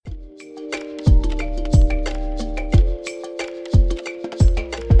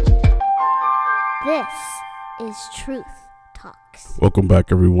Truth Talks. Welcome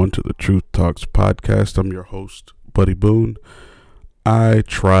back, everyone, to the Truth Talks podcast. I'm your host, Buddy Boone. I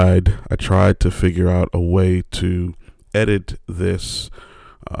tried to figure out a way to edit this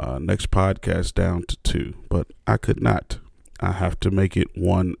next podcast down to 2, but I could not. I have to make it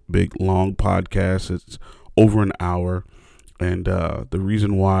one big long podcast. It's over an hour. And the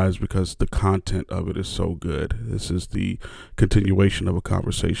reason why is because the content of it is so good. This is the continuation of a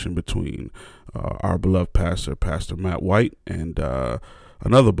conversation between our beloved pastor, Pastor Matt White, and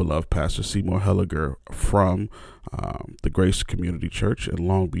another beloved pastor, Seymour Helliger, from the Grace Community Church in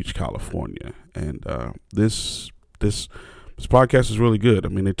Long Beach, California. And this podcast is really good. I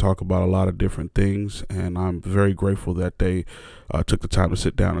mean, they talk about a lot of different things, and I'm very grateful that they took the time to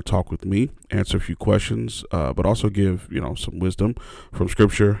sit down and talk with me, answer a few questions, but also give, some wisdom from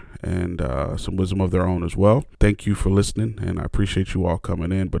Scripture and some wisdom of their own as well. Thank you for listening, and I appreciate you all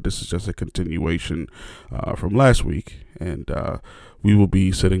coming in, but this is just a continuation from last week, and we will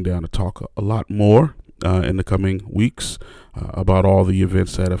be sitting down to talk a lot more in the coming weeks about all the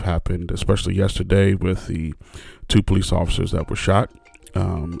events that have happened, especially yesterday with the 2 police officers that were shot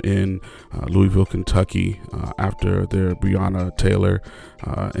in Louisville, Kentucky, after their Breonna Taylor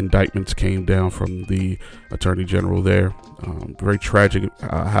indictments came down from the Attorney General there. Very tragic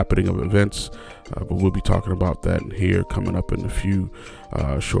happening of events, but we'll be talking about that here coming up in a few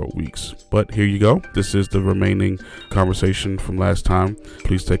short weeks. But here you go. This is the remaining conversation from last time.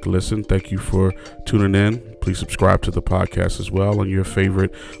 Please take a listen. Thank you for tuning in. Please subscribe to the podcast as well on your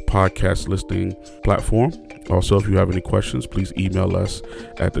favorite podcast listening platform. Also, if you have any questions, please email us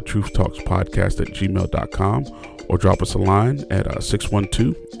at the Truth Talks Podcast at gmail.com or drop us a line at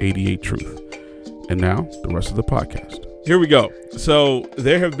 612-88-TRUTH. And now, the rest of the podcast. Here we go. So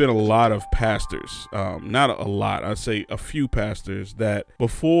there have been a lot of pastors, not a lot, I'd say a few pastors that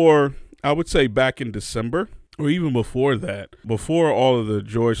before, I would say back in December, or even before that, before all of the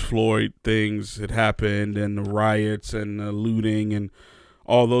George Floyd things had happened and the riots and the looting and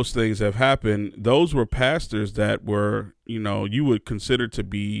all those things have happened, those were pastors that were, you would consider to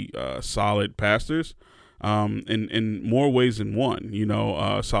be solid pastors in more ways than one,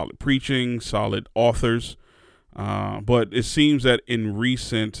 solid preaching, solid authors. But it seems that in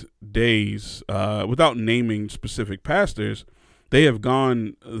recent days, without naming specific pastors, they have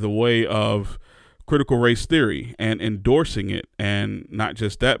gone the way of critical race theory and endorsing it. And not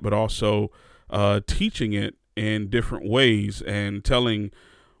just that, but also teaching it in different ways and telling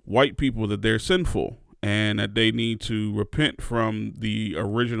white people that they're sinful and that they need to repent from the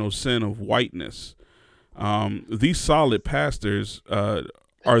original sin of whiteness. These solid pastors,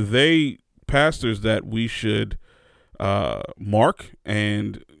 are they pastors that we should mark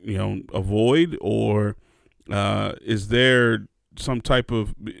and avoid, or is there some type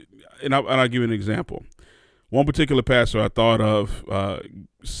of, and I'll give you an example. One particular pastor I thought of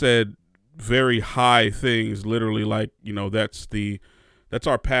said very high things, literally like, that's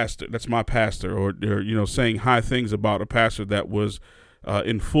our pastor, that's my pastor, or saying high things about a pastor that was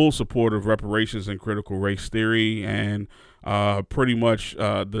in full support of reparations and critical race theory, and pretty much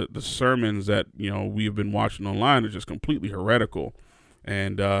the sermons that we've been watching online are just completely heretical,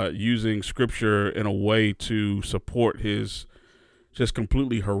 and using Scripture in a way to support his just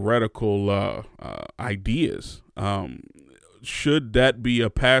completely heretical ideas. Should that be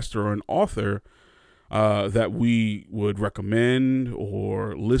a pastor or an author that we would recommend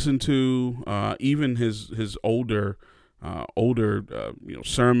or listen to? Even his older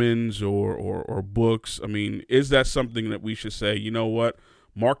sermons or books. I mean, is that something that we should say,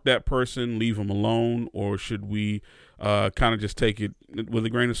 mark that person, leave them alone, or should we kind of just take it with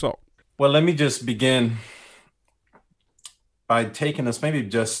a grain of salt? Well, let me just begin by taking us, maybe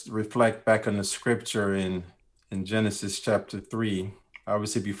just reflect back on the scripture in Genesis chapter 3.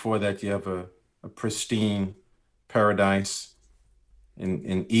 Obviously, before that, you have a pristine paradise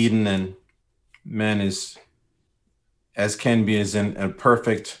in Eden, and man is, as can be, is in a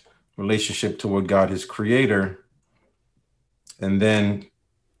perfect relationship toward God, his creator. And then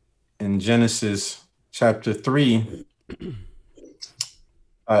in Genesis chapter 3,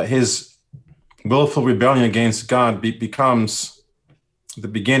 his willful rebellion against God becomes the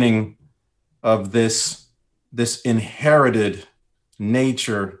beginning of this inherited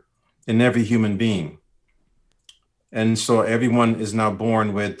nature in every human being. And so everyone is now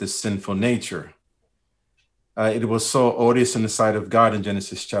born with this sinful nature. It was so odious in the sight of God in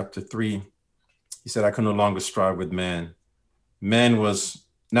Genesis chapter 3. He said, I can no longer strive with man. Man was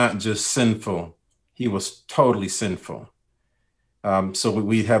not just sinful, he was totally sinful. So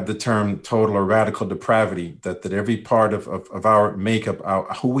we have the term total or radical depravity, that every part of our makeup,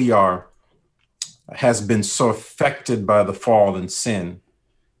 who we are, has been so affected by the fall and sin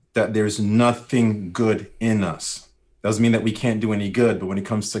that there's nothing good in us. Doesn't mean that we can't do any good, but when it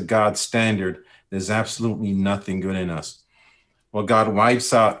comes to God's standard, there's absolutely nothing good in us. Well, God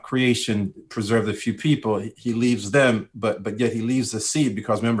wipes out creation, preserves a few people. He leaves them, but yet he leaves the seed,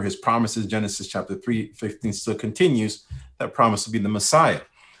 because remember, his promises, Genesis chapter 3:15 still continues, that promise to be the Messiah.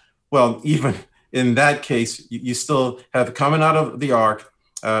 Well, even in that case, you still have, coming out of the ark,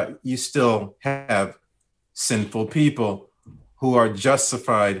 you still have sinful people who are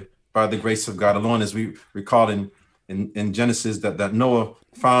justified by the grace of God alone. As we recall in Genesis, that Noah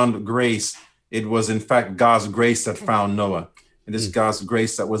found grace. It was in fact God's grace that found Noah. And this God's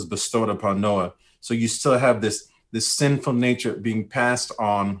grace that was bestowed upon Noah. So you still have this sinful nature being passed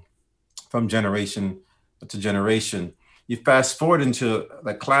on from generation to generation. You fast forward into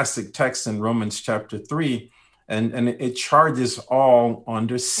the classic text in Romans chapter 3, and it charges all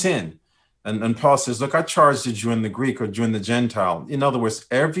under sin. And Paul says, look, I charge the Jew and the Greek, or Jew and the Gentile. In other words,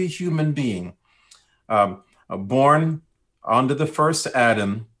 every human being born under the first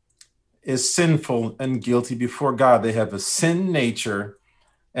Adam is sinful and guilty before God. They have a sin nature,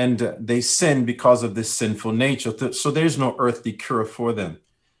 and they sin because of this sinful nature. So there's no earthly cure for them.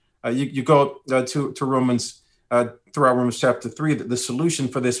 You go to Romans, throughout Romans chapter 3, the solution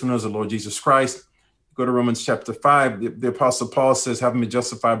for this one is the Lord Jesus Christ. Go to Romans chapter 5, the Apostle Paul says, having been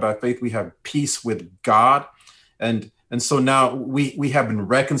justified by faith, we have peace with God. And so now we have been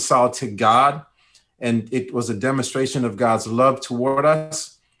reconciled to God, and it was a demonstration of God's love toward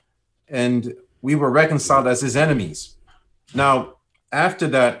us. And we were reconciled as his enemies. Now, after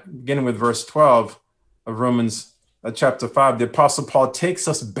that, beginning with verse 12 of Romans chapter 5, the Apostle Paul takes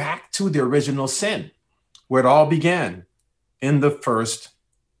us back to the original sin, where it all began, in the first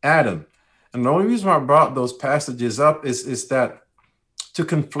Adam. And the only reason why I brought those passages up is that to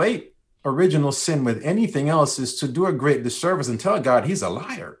conflate original sin with anything else is to do a great disservice and tell God he's a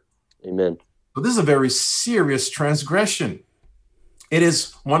liar. Amen. But this is a very serious transgression. It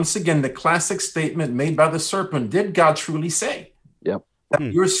is, once again, the classic statement made by the serpent. Did God truly say Yep.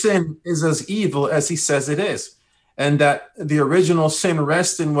 that your sin is as evil as he says it is? And that the original sin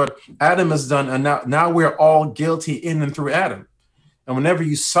rests in what Adam has done. And now we're all guilty in and through Adam. And whenever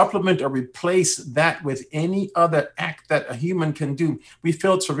you supplement or replace that with any other act that a human can do, we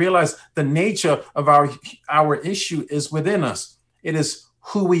fail to realize the nature of our issue is within us. It is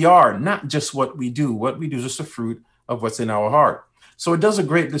who we are, not just what we do. What we do is just a fruit of what's in our heart. So it does a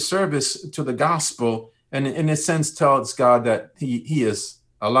great disservice to the gospel, and in a sense tells God that he is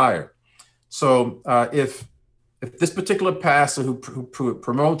a liar. So if this particular pastor who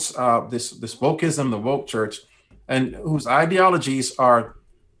promotes this wokeism, the woke church, and whose ideologies are,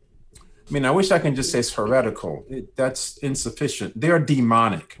 I mean, I wish I can just say it's heretical. That's insufficient. They are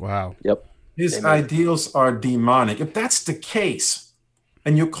demonic. Wow. Yep. His Amen. ideals are demonic. If that's the case,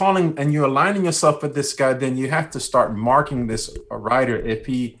 and you're aligning yourself with this guy, then you have to start marking this writer if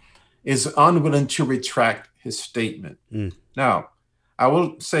he is unwilling to retract his statement. Now, I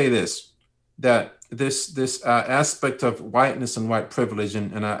will say this, that this aspect of whiteness and white privilege,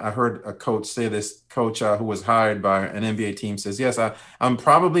 and I heard a coach say this, coach who was hired by an NBA team says, yes, I'm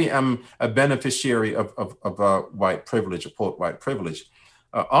probably a beneficiary of white privilege, or quote, white privilege.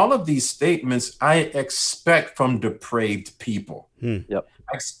 All of these statements I expect from depraved people. Yep.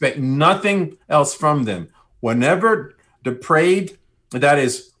 I expect nothing else from them. Whenever depraved, that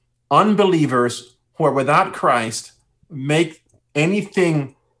is unbelievers who are without Christ, make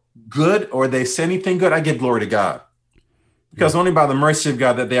anything good, or they say anything good, I give glory to God. Because only by the mercy of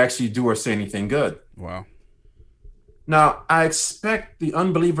God that they actually do or say anything good. Wow. Now, I expect the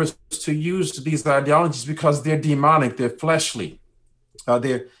unbelievers to use these ideologies because they're demonic, they're fleshly.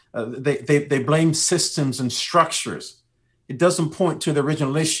 They blame systems and structures. It doesn't point to the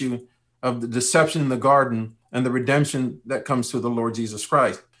original issue of the deception in the garden and the redemption that comes through the Lord Jesus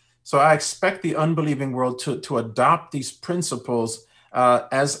Christ. So I expect the unbelieving world to adopt these principles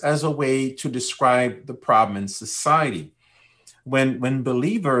as a way to describe the problem in society. When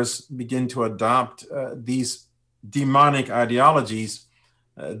believers begin to adopt these demonic ideologies,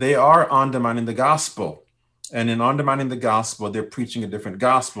 they are undermining the gospel. And in undermining the gospel, they're preaching a different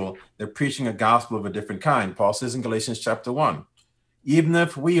gospel. They're preaching a gospel of a different kind. Paul says in Galatians chapter 1, even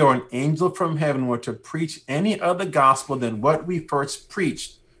if we or an angel from heaven were to preach any other gospel than what we first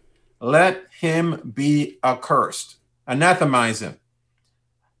preached, let him be accursed. Anathemize him.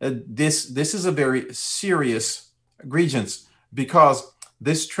 This is a very serious grievance, because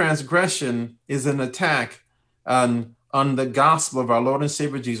this transgression is an attack on the gospel of our Lord and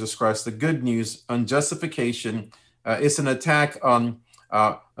Savior Jesus Christ, the good news on justification. It's an attack on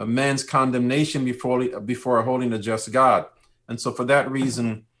a man's condemnation before holding a just God. And so for that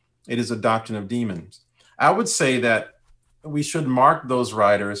reason, it is a doctrine of demons. I would say that we should mark those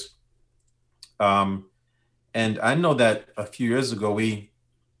writers. And I know that a few years ago,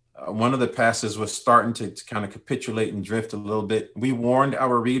 one of the pastors was starting to kind of capitulate and drift a little bit. We warned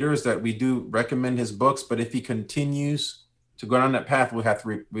our readers that we do recommend his books, but if he continues to go down that path, we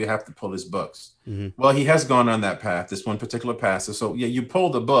have to pull his books. Mm-hmm. Well, he has gone on that path, this one particular pastor. So yeah, you pull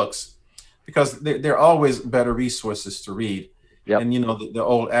the books because they're always better resources to read. Yep. And the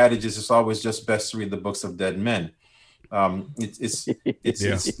old adage is it's always just best to read the books of dead men.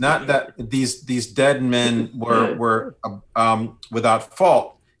 It's not that these dead men were without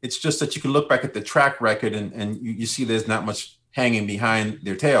fault. It's just that you can look back at the track record and you see there's not much hanging behind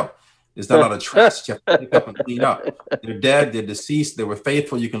their tail. There's not a lot of trash you have to pick up and clean up. They're dead, they're deceased, they were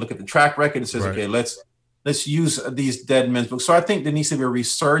faithful. You can look at the track record and says, okay, let's use these dead men's books. So I think there needs to be a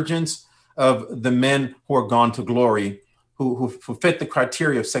resurgence of the men who are gone to glory, who fit the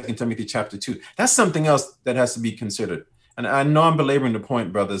criteria of 2 Timothy chapter 2. That's something else that has to be considered. And I know I'm belaboring the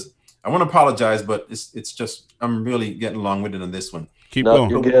point, brothers. I want to apologize, but it's just, I'm really getting long-winded on this one. Keep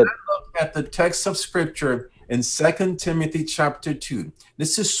going. But when I look at the text of scripture in 2 Timothy chapter 2,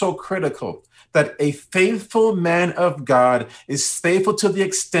 this is so critical that a faithful man of God is faithful to the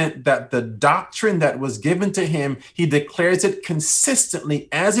extent that the doctrine that was given to him, he declares it consistently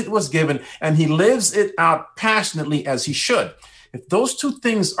as it was given, and he lives it out passionately as he should. If those two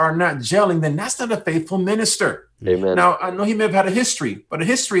things are not gelling, then that's not a faithful minister. Amen. Now, I know he may have had a history, but a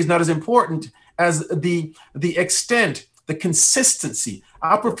history is not as important as the extent, the consistency.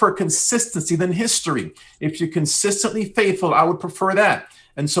 I prefer consistency than history. If you're consistently faithful, I would prefer that.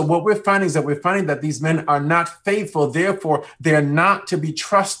 And so what we're finding is that these men are not faithful. Therefore, they're not to be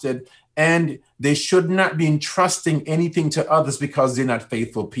trusted, and they should not be entrusting anything to others because they're not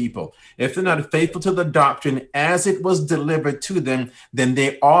faithful people. If they're not faithful to the doctrine as it was delivered to them, then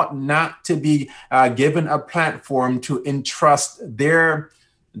they ought not to be given a platform to entrust their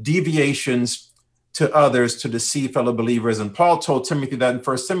deviations to others to deceive fellow believers. And Paul told Timothy that in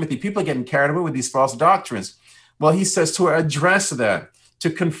 1 Timothy, people are getting carried away with these false doctrines. Well, he says to address that, to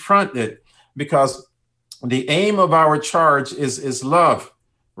confront it, because the aim of our charge is love,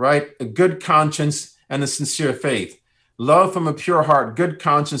 right? A good conscience and a sincere faith. Love from a pure heart, good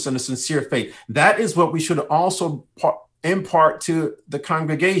conscience, and a sincere faith. That is what we should also impart to the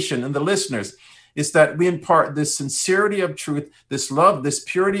congregation and the listeners, is that we impart this sincerity of truth, this love, this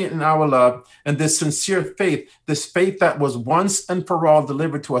purity in our love, and this sincere faith, this faith that was once and for all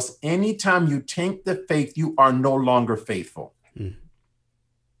delivered to us. Anytime you taint the faith, you are no longer faithful.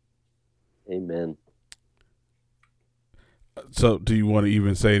 Amen. So do you want to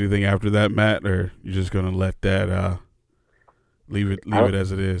even say anything after that, Matt, or you're just going to let that leave it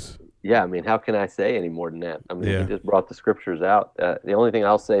as it is? Yeah, I mean, how can I say any more than that? I mean, he just brought the scriptures out. The only thing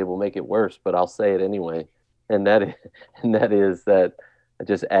I'll say will make it worse, but I'll say it anyway. And that is that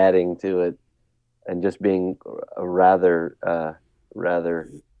just adding to it and just being a rather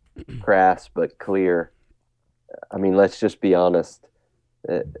crass but clear. I mean, let's just be honest.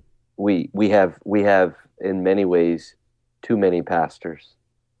 We have in many ways too many pastors.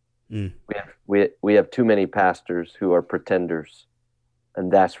 We have too many pastors who are pretenders,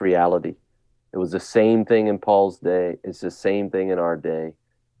 and that's reality. It was the same thing in Paul's day. It's the same thing in our day.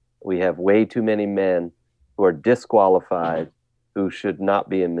 We have way too many men who are disqualified, who should not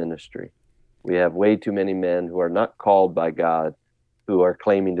be in ministry. We have way too many men who are not called by God, who are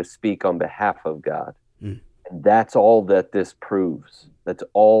claiming to speak on behalf of God. And that's all that this proves. That's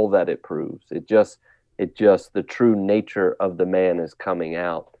all that it proves. It just the true nature of the man is coming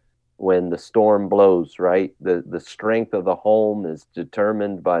out when the storm blows, right? The strength of the home is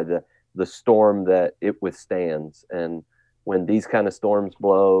determined by the storm that it withstands. And when these kind of storms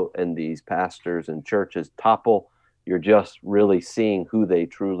blow and these pastors and churches topple, you're just really seeing who they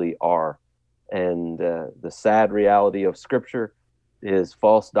truly are. And the sad reality of Scripture is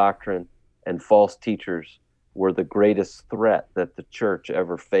false doctrine and false teachers were the greatest threat that the church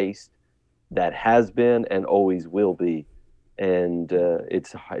ever faced, that has been and always will be. And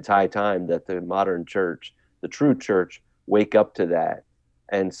it's high time that the modern church, the true church, wake up to that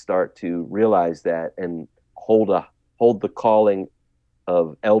and start to realize that and hold the calling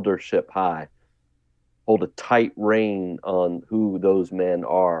of eldership high, hold a tight rein on who those men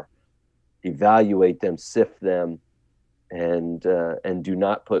are, evaluate them, sift them, and do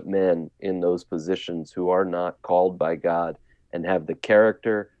not put men in those positions who are not called by God and have the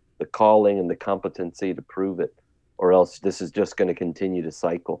character, the calling, and the competency to prove it, or else this is just going to continue to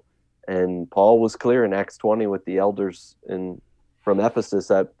cycle. And Paul was clear in Acts 20 with the elders in from Ephesus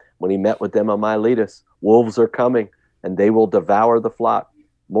that when he met with them on Miletus, wolves are coming and they will devour the flock.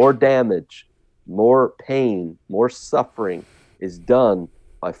 More damage, more pain, more suffering is done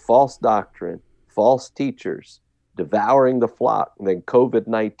by false doctrine, false teachers, devouring the flock than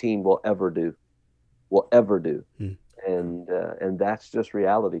COVID-19 will ever do. And that's just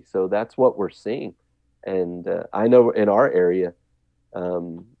reality. So that's what we're seeing. And I know in our area,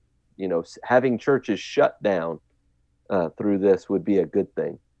 having churches shut down through this would be a good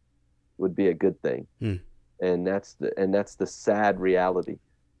thing. And that's the sad reality,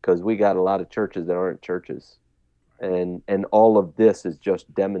 because we got a lot of churches that aren't churches. And all of this is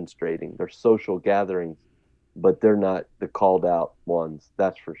just demonstrating. They're social gatherings, but they're not the called out ones.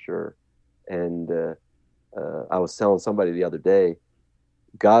 That's for sure. And I was telling somebody the other day,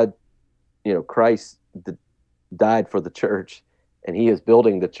 God, Christ died for the church, and he is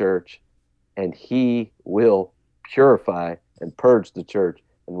building the church, and he will purify and purge the church.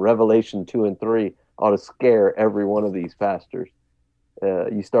 And Revelation 2 and 3 ought to scare every one of these pastors.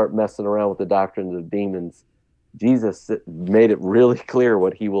 You start messing around with the doctrines of demons. Jesus made it really clear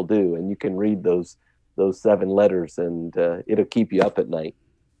what he will do, and you can read those 7 letters, and it'll keep you up at night.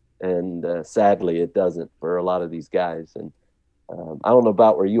 And sadly, it doesn't for a lot of these guys. And I don't know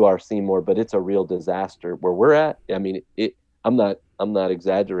about where you are, Seymour, but it's a real disaster where we're at. I mean, I'm not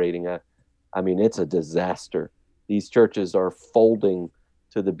exaggerating. I mean, it's a disaster. These churches are folding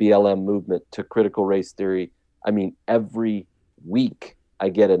to the BLM movement, to critical race theory. I mean, every week I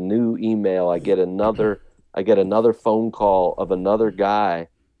get a new email. I get another phone call of another guy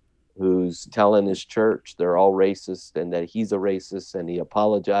who's telling his church they're all racist and that he's a racist, and he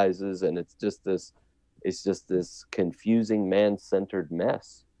apologizes. And it's just this confusing, man-centered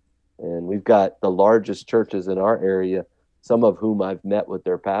mess. And we've got the largest churches in our area, some of whom I've met with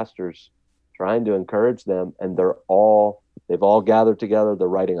their pastors, trying to encourage them. And they've all gathered together. They're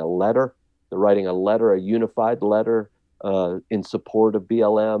writing a letter, a unified letter in support of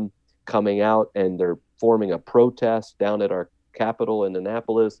BLM, coming out, and they're forming a protest down at our Capitol in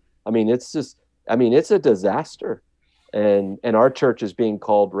Annapolis. I mean, it's a disaster. And our church is being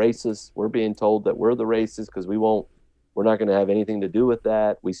called racist. We're being told that we're the racists because we're not going to have anything to do with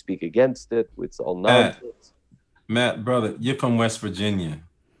that. We speak against it. It's all nonsense. Matt, brother, you're from West Virginia.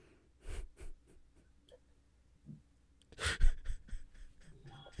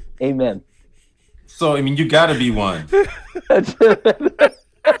 Amen. So, I mean, you got to be one.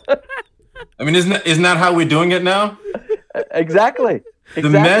 I mean, isn't that how we're doing it now? Exactly. The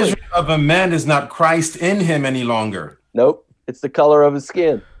measure of a man is not Christ in him any longer. Nope. It's the color of his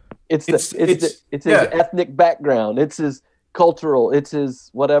skin. It's his ethnic background. It's his cultural. It's his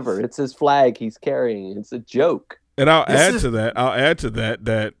whatever. It's his flag he's carrying. It's a joke. And I'll add to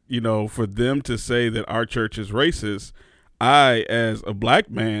that, for them to say that our church is racist, I, as a black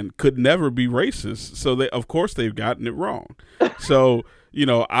man, could never be racist. So of course they've gotten it wrong. So,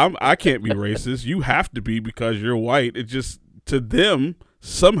 I can't be racist. You have to be because you're white. It just, to them,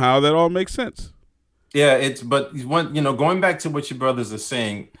 somehow that all makes sense. Yeah, going back to what your brothers are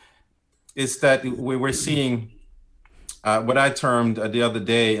saying, is that we're seeing what I termed the other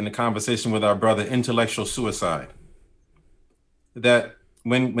day in a conversation with our brother, intellectual suicide. That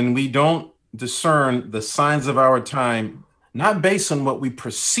when we don't discern the signs of our time, not based on what we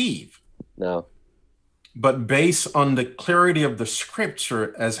perceive, no, but based on the clarity of the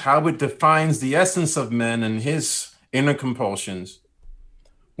scripture as how it defines the essence of man and his inner compulsions,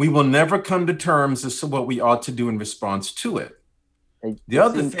 we will never come to terms as to what we ought to do in response to it. The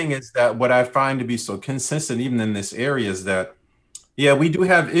other thing is that what I find to be so consistent, even in this area, is that, we do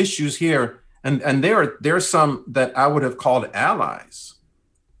have issues here. And there are some that I would have called allies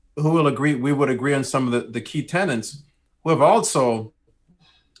who will agree. We would agree on some of the key tenets, who have also,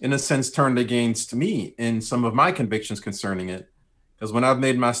 in a sense, turned against me in some of my convictions concerning it. Because when I've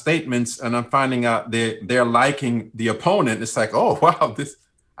made my statements and I'm finding out they're liking the opponent, it's like, oh, wow, this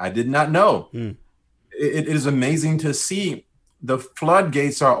I did not know. It is amazing to see the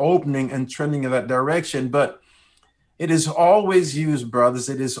floodgates are opening and trending in that direction. But it is always used, brothers,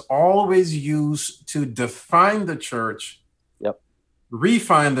 it is always used to define the church,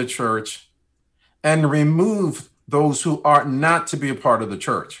 refine the church, and remove those who are not to be a part of the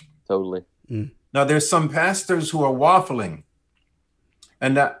church. Totally. Now, there's some pastors who are waffling.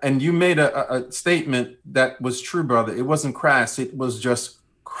 And you made a statement that was true, brother. It wasn't crass. It was just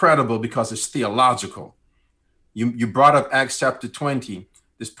credible because it's theological. You brought up Acts chapter 20.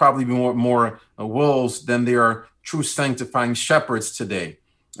 There's probably more wolves than there are true sanctifying shepherds today.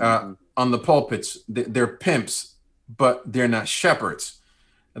 On the pulpits, they're pimps, but they're not shepherds.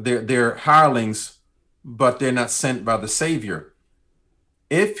 They're hirelings, but they're not sent by the Savior.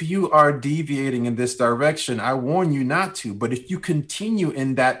 if you are deviating in this direction, I warn you not to. But if you continue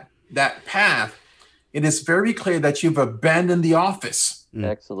in that path, it is very clear that you've abandoned the office.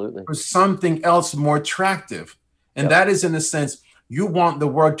 Absolutely. For something else more attractive. And that is, in a sense, you want the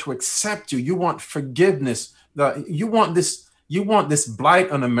word to accept you. You want forgiveness. You want this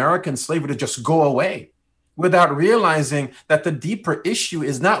blight on American slavery to just go away, without realizing that the deeper issue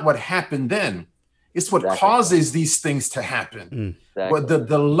is not what happened then. It's what causes these things to happen. But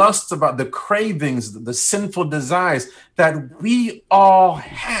the lust about the cravings, the sinful desires that we all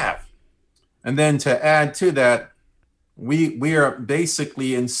have. And then to add to that, we are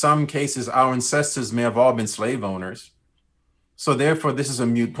basically, in some cases, our ancestors may have all been slave owners. So therefore, this is a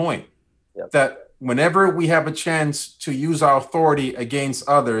moot point. That whenever we have a chance to use our authority against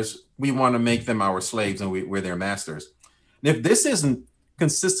others, we want to make them our slaves, and we're their masters. And if this isn't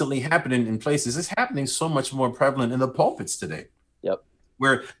consistently happening in places, it's happening so much more prevalent in the pulpits today.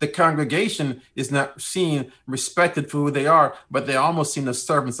 Where the congregation is not seen, respected for who they are, but they're almost seen as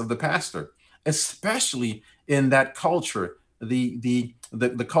servants of the pastor, especially in that culture, the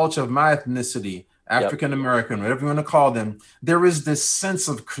culture of my ethnicity, African American, whatever you want to call them. There is this sense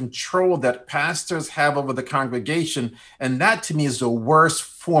of control that pastors have over the congregation. And that, to me, is the worst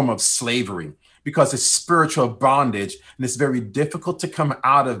form of slavery, because it's spiritual bondage, and it's very difficult to come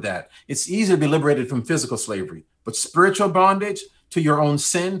out of that. It's easy to be liberated from physical slavery, but spiritual bondage to your own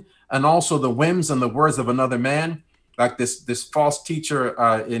sin, and also the whims and the words of another man, like this false teacher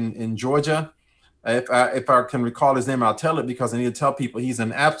in Georgia. If I can recall his name, I'll tell it, because I need to tell people he's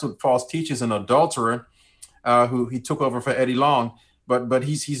an absolute false teacher. He's an adulterer who he took over for Eddie Long. But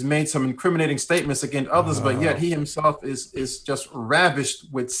he's made some incriminating statements against others, but yet he himself is just ravished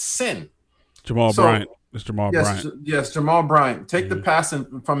with sin. Jamal Bryant. It's Jamal Bryant. Yes, Jamal Bryant. Take the past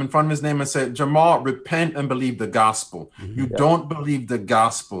from in front of his name and say, Jamal, repent and believe the gospel. You don't believe the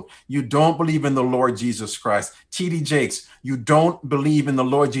gospel. You don't believe in the Lord Jesus Christ. T.D. Jakes, you don't believe in the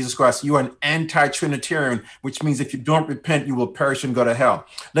Lord Jesus Christ. You are an anti-Trinitarian, which means if you don't repent, you will perish and go to hell.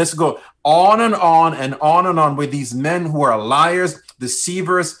 Let's go on and on and on and on with these men who are liars,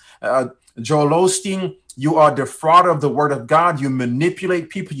 deceivers. Joel Osteen, you are defrauder of the word of God. You manipulate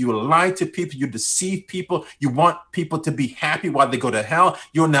people. You lie to people. You deceive people. You want people to be happy while they go to hell.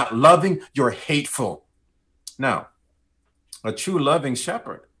 You're not loving. You're hateful. Now, a true loving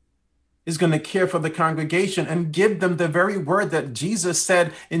shepherd is going to care for the congregation and give them the very word that Jesus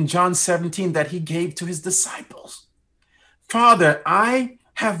said in John 17 that he gave to his disciples. Father, I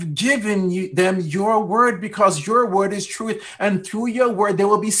have given them your word, because your word is truth, and through your word they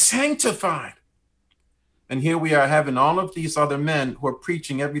will be sanctified. And here we are having all of these other men who are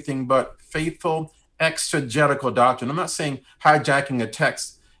preaching everything but faithful exegetical doctrine. I'm not saying hijacking a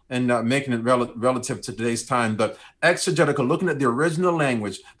text and making it relative to today's time, but exegetical, looking at the original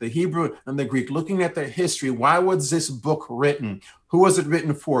language, the Hebrew and the Greek, looking at their history. Why was this book written? Who was it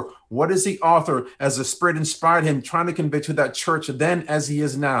written for? What is the author, as the Spirit inspired him, trying to convey to that church then as he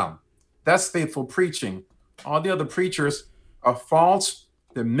is now? That's faithful preaching. All the other preachers are false,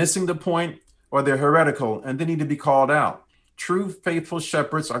 they're missing the point, or they're heretical, and they need to be called out. True faithful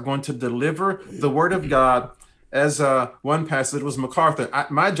shepherds are going to deliver the word of God. As one pastor, it was MacArthur,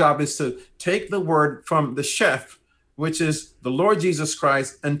 my job is to take the word from the chef, which is the Lord Jesus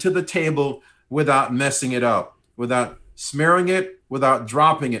Christ, and to the table without messing it up, without smearing it, without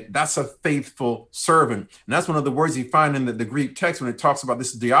dropping it. That's a faithful servant. And that's one of the words you find in the Greek text when it talks about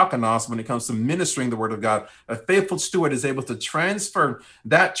this diakonos, when it comes to ministering the word of God. A faithful steward is able to transfer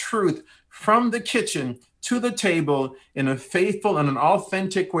that truth from the kitchen to the table in a faithful and an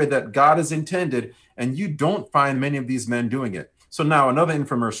authentic way that God has intended. And you don't find many of these men doing it. So now another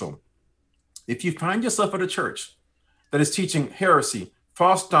infomercial. If you find yourself at a church that is teaching heresy,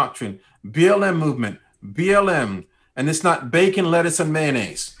 false doctrine, BLM movement, BLM, and it's not bacon, lettuce, and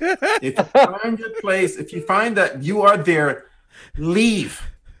mayonnaise. If you find your place, if you find that you are there, leave.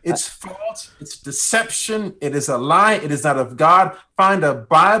 It's false. It's deception. It is a lie. It is not of God. Find a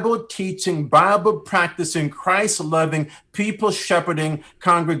Bible teaching, Bible practicing, Christ loving, people shepherding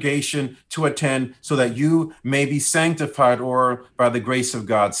congregation to attend, so that you may be sanctified, or by the grace of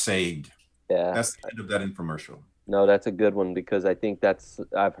God saved. Yeah. That's the end of that infomercial. No, that's a good one, because I think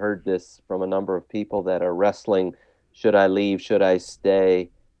I've heard this from a number of people that are wrestling. Should I leave? Should I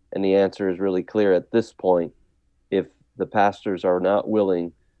stay? And the answer is really clear at this point. If the pastors are not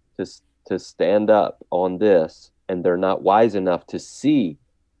willing to stand up on this, and they're not wise enough to see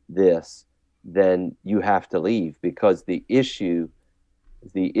this, then you have to leave, because the issue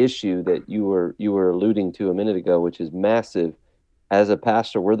that you were alluding to a minute ago, which is massive. As a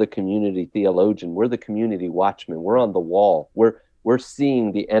pastor, we're the community theologian, we're the community watchman, we're on the wall, we're we're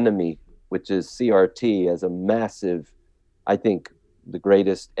seeing the enemy, which is CRT, as a massive, I think, the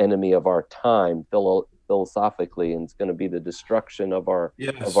greatest enemy of our time philosophically, and it's going to be the destruction of our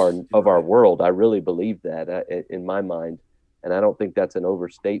world. I really believe that in my mind, and I don't think that's an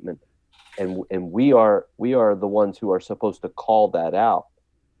overstatement. And we are the ones who are supposed to call that out.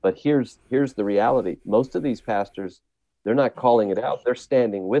 But here's the reality: most of these pastors, they're not calling it out; they're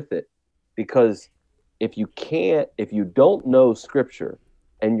standing with it, because if you don't know Scripture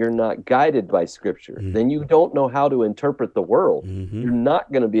and you're not guided by Scripture, then you don't know how to interpret the world. You're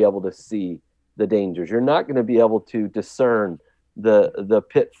not going to be able to see the dangers. You're not going to be able to discern the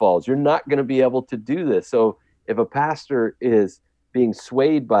pitfalls. You're not going to be able to do this. So if a pastor is being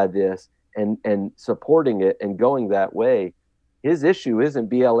swayed by this and supporting it and going that way, his issue isn't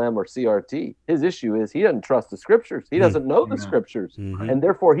BLM or CRT. His issue is he doesn't trust the Scriptures. He doesn't know the Scriptures, and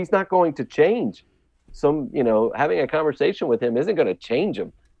therefore he's not going to change. Having a conversation with him isn't going to change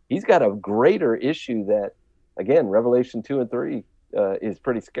him. He's got a greater issue that, again, Revelation 2 and 3 is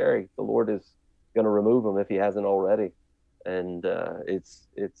pretty scary. The Lord is going to remove him if he hasn't already. And it's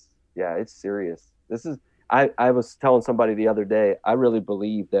serious. I was telling somebody the other day, I really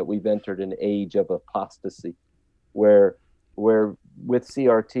believe that we've entered an age of apostasy where with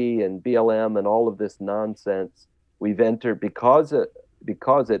CRT and BLM and all of this nonsense, we've entered because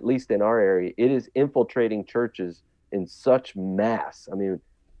at least in our area, it is infiltrating churches in such mass. I mean,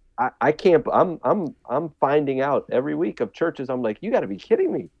 I can't. I'm finding out every week of churches. I'm like, you got to be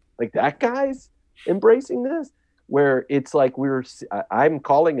kidding me! Like, that guy's embracing this. Where it's like I'm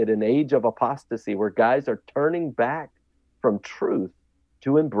calling it an age of apostasy, where guys are turning back from truth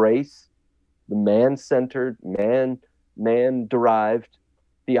to embrace the man-centered, man-derived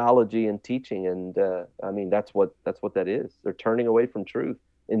theology and teaching. And I mean, that's what that is. They're turning away from truth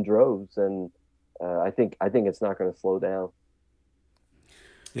in droves, and I think it's not going to slow down.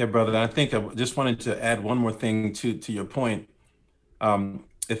 Yeah, brother. I think I just wanted to add one more thing to your point.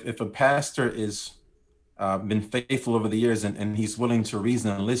 If a pastor is been faithful over the years and he's willing to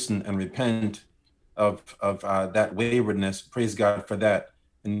reason and listen and repent of that waywardness, praise God for that.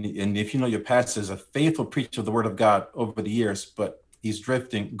 And if you know your pastor is a faithful preacher of the Word of God over the years, but he's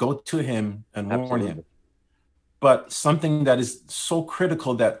drifting, go to him and warn him. But something that is so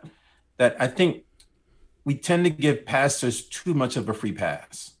critical that I think we tend to give pastors too much of a free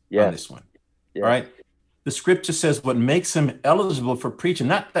pass on this one. All right. The Scripture says what makes him eligible for preaching,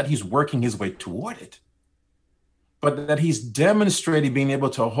 not that he's working his way toward it, but that he's demonstrated being able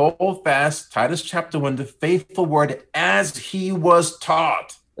to hold fast, Titus chapter 1, the faithful word as he was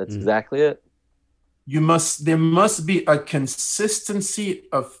taught. That's exactly it. There must be a consistency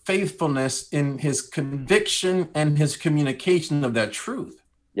of faithfulness in his conviction and his communication of that truth.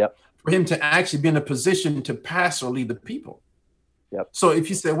 Yep. For him to actually be in a position to pastor or lead the people. Yep. So if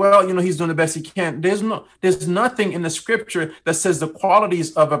you say, well, he's doing the best he can, there's nothing in the Scripture that says the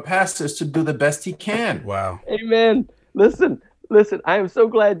qualities of a pastor is to do the best he can. Wow. Amen. Listen, I am so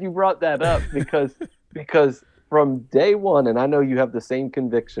glad you brought that up because from day one, and I know you have the same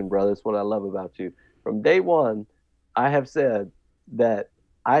conviction, brother, that's what I love about you. From day one, I have said that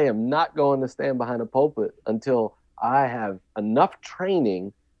I am not going to stand behind a pulpit until I have enough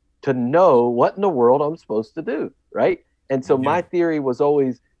training to know what in the world I'm supposed to do, right? And so my theory was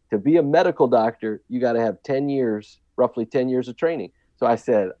always, to be a medical doctor, you got to have roughly 10 years of training. So I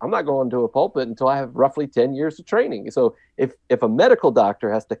said, I'm not going to a pulpit until I have roughly 10 years of training. So if a medical doctor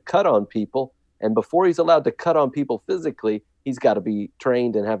has to cut on people, and before he's allowed to cut on people physically, he's got to be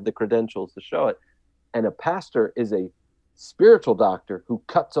trained and have the credentials to show it. And a pastor is a spiritual doctor who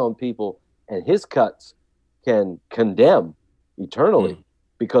cuts on people, and his cuts can condemn eternally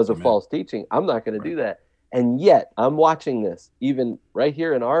because of false teaching. I'm not going to do that. And yet I'm watching this even right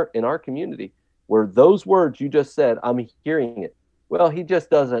here in our community, where those words you just said, I'm hearing it. Well, he just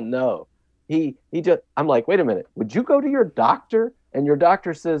doesn't know. I'm like, wait a minute. Would you go to your doctor and your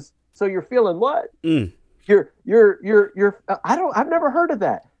doctor says, so you're feeling what? I've never heard of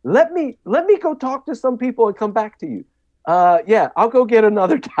that. Let me go talk to some people and come back to you. I'll go get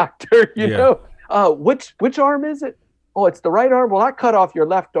another doctor, you know. Which arm is it? Oh, it's the right arm. Well, I cut off your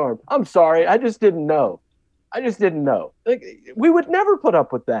left arm. I'm sorry. I just didn't know. Like, we would never put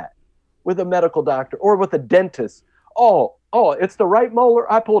up with that with a medical doctor or with a dentist. Oh, it's the right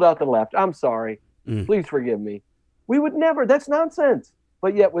molar. I pulled out the left. I'm sorry. Please forgive me. We would never. That's nonsense.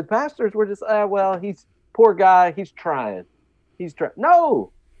 But yet with pastors, we're just, he's poor guy. He's trying.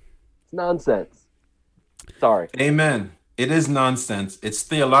 No, it's nonsense. Sorry. Amen. It is nonsense. It's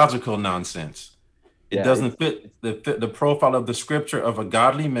theological nonsense. It doesn't fit the profile of the Scripture of a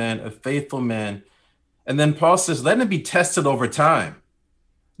godly man, a faithful man, And then Paul says, let them be tested over time.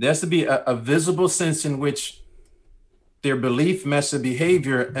 There has to be a visible sense in which their belief, method,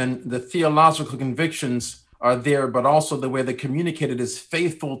 behavior, and the theological convictions are there, but also the way they communicated is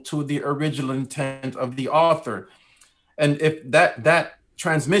faithful to the original intent of the author. And if that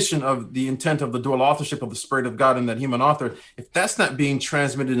transmission of the intent of the dual authorship of the Spirit of God and that human author, if that's not being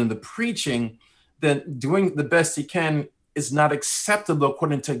transmitted in the preaching, then doing the best he can is not acceptable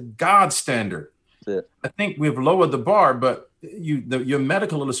according to God's standard. I think we've lowered the bar, but your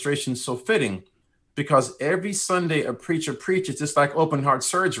medical illustration is so fitting, because every Sunday a preacher preaches, it's like open heart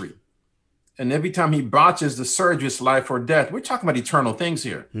surgery. And every time he botches the surgery, it's life or death. We're talking about eternal things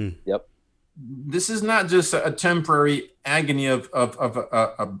here. Yep. This is not just a temporary agony of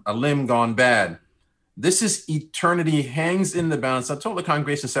a limb gone bad. This is eternity hangs in the balance. I told the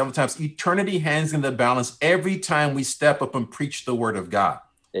congregation several times, eternity hangs in the balance every time we step up and preach the word of God.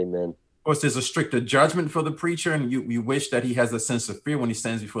 Amen. Of course, there's a stricter judgment for the preacher, and you wish that he has a sense of fear when he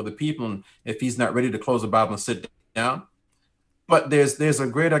stands before the people, and if he's not ready to close the Bible and sit down. But there's a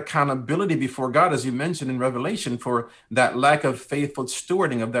great accountability before God, as you mentioned in Revelation, for that lack of faithful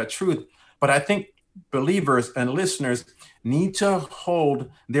stewarding of that truth. But I think believers and listeners need to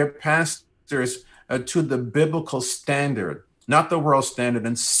hold their pastors to the biblical standard, not the world standard,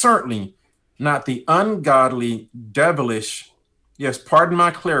 and certainly not the ungodly, devilish, yes, pardon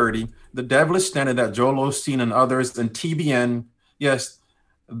my clarity, the devilish standard that Joel Osteen and others and TBN, yes,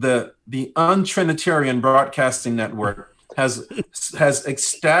 the untrinitarian broadcasting network has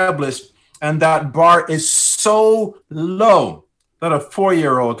established, and that bar is so low that a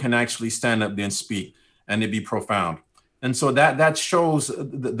 4-year-old can actually stand up there and speak, and it'd be profound. And so that shows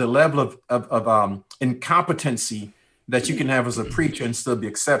the level of incompetency that you can have as a preacher and still be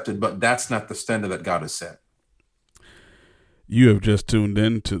accepted, but that's not the standard that God has set. You have just tuned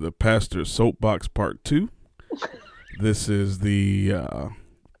in to the Pastor's Soapbox Part 2. This is the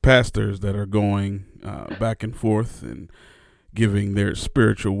pastors that are going back and forth and giving their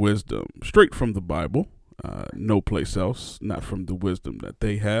spiritual wisdom straight from the Bible, no place else, not from the wisdom that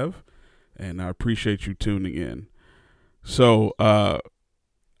they have. And I appreciate you tuning in. So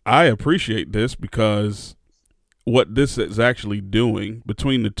I appreciate this, because what this is actually doing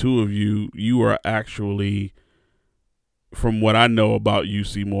between the two of you, you are actually, from what I know about you,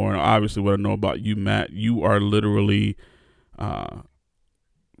 Seymour, and obviously what I know about you, Matt, you are literally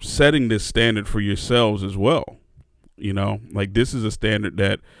setting this standard for yourselves as well. You know, like, this is a standard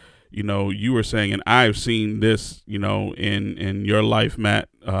that, you know, you were saying, and I've seen this, you know, in your life, Matt,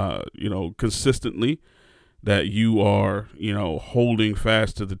 you know, consistently, that you are, you know, holding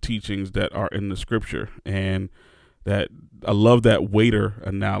fast to the teachings that are in the scripture. And that I love that waiter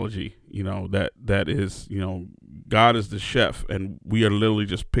analogy, you know, that is, you know, God is the chef, and we are literally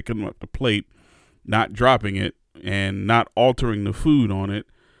just picking up the plate, not dropping it and not altering the food on it.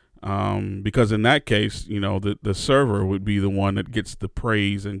 Because in that case, you know, the server would be the one that gets the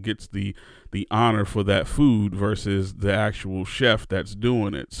praise and gets the honor for that food versus the actual chef that's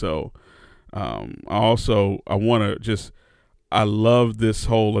doing it. So, I love this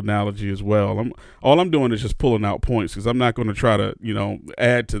whole analogy as well. All I'm doing is just pulling out points, because I'm not going to try to, you know,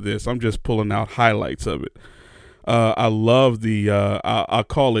 add to this. I'm just pulling out highlights of it. I love I'll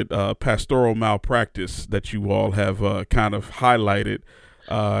call it pastoral malpractice that you all have kind of highlighted,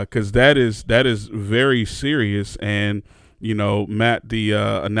 because that is very serious. And, you know, Matt, the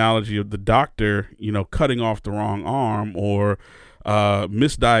analogy of the doctor, you know, cutting off the wrong arm or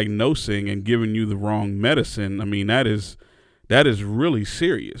misdiagnosing and giving you the wrong medicine. I mean, that is really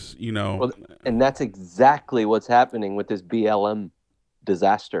serious, you know. Well, and that's exactly what's happening with this BLM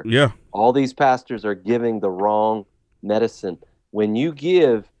disaster. Yeah. All these pastors are giving the wrong medicine. When you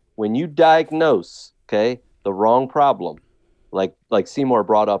diagnose, okay, the wrong problem, like Seymour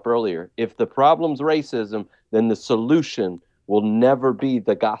brought up earlier, if the problem's racism, then the solution will never be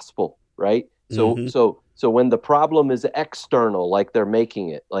the gospel, right? So when the problem is external, like they're making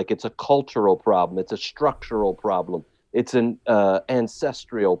it, like it's a cultural problem, it's a structural problem, it's an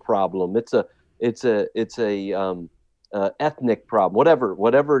ancestral problem, it's a ethnic problem,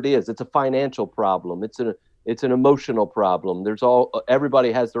 whatever it is, it's a financial problem, it's an emotional problem.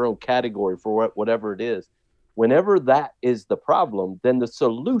 Everybody has their own category for whatever it is. Whenever that is the problem, then the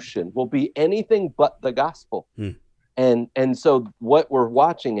solution will be anything but the gospel. And so what we're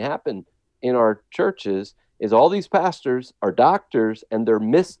watching happen in our churches is all these pastors are doctors, and they're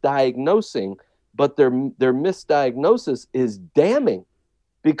misdiagnosing, but their misdiagnosis is damning,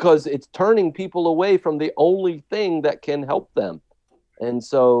 because it's turning people away from the only thing that can help them. And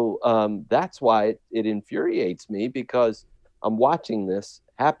so that's why it infuriates me, because I'm watching this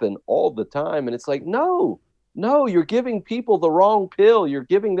happen all the time. And it's like, no, you're giving people the wrong pill. You're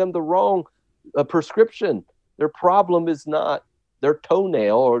giving them the wrong prescription. Their problem is not their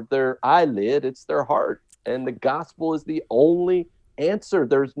toenail or their eyelid. It's their heart. And the gospel is the only answer.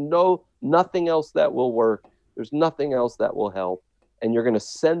 There's nothing else that will work. There's nothing else that will help. And you're going to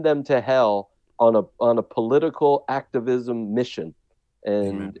send them to hell on a political activism mission. And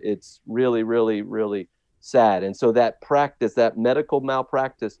Amen. It's really, really, really sad. And so that practice, that medical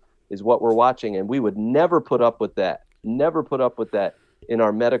malpractice, is what we're watching. And we would never put up with that. Never put up with that in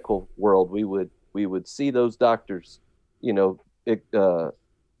our medical world. We would see those doctors,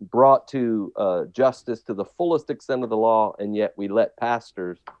 brought to justice to the fullest extent of the law, and yet we let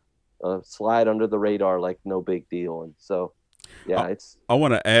pastors slide under the radar like no big deal. And so, yeah, I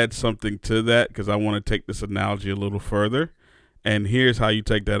want to add something to that because I want to take this analogy a little further. And here's how you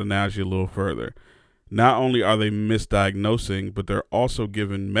take that analogy a little further. Not only are they misdiagnosing, but they're also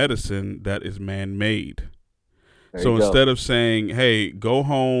given medicine that is man-made. So instead of saying, hey, go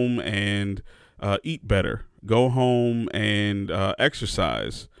home and eat better, go home and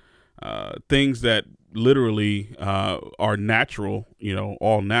exercise, things that literally are natural,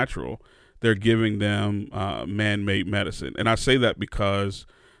 all natural, they're giving them man-made medicine. And I say that because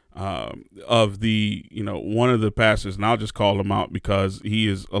of the, one of the pastors, and I'll just call him out because he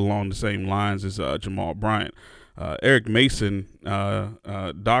is along the same lines as Jamal Bryant. Eric Mason,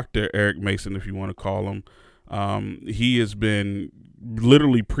 Dr. Eric Mason, if you want to call him, he has been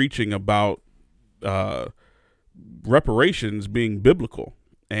literally preaching about reparations being biblical.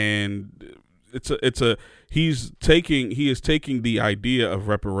 And he is taking the idea of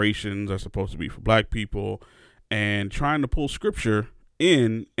reparations are supposed to be for black people and trying to pull scripture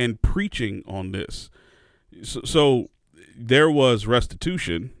in and preaching on this. So there was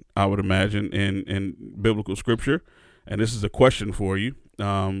restitution, I would imagine, in biblical scripture. And this is a question for you.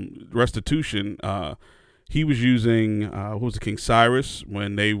 Restitution, he was using, King Cyrus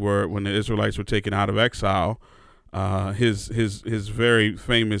when the Israelites were taken out of exile. His very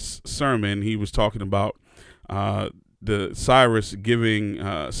famous sermon, he was talking about the Cyrus giving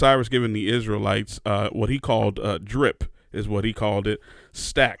the Israelites what he called drip, is what he called it,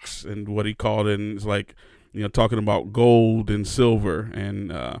 stacks, and what he called it is like, talking about gold and silver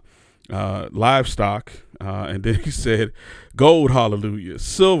and livestock, and then he said gold, hallelujah,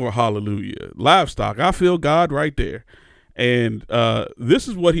 silver, hallelujah, livestock, I feel God right there. And this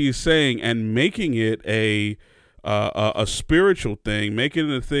is what he's saying, and making it a spiritual thing, making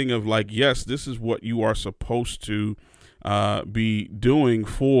it a thing of like, yes, this is what you are supposed to be doing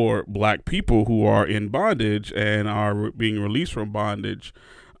for black people who are in bondage and are being released from bondage.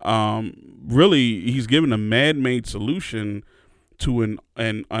 Really, he's given a man-made solution to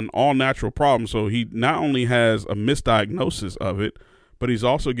an all-natural problem. So he not only has a misdiagnosis of it, but he's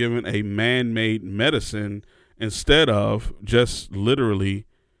also given a man-made medicine instead of just literally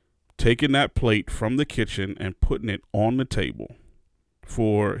taking that plate from the kitchen and putting it on the table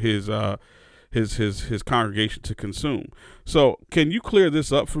for his congregation to consume. So can you clear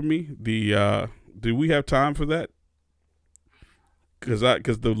this up for me? Do we have time for that? Because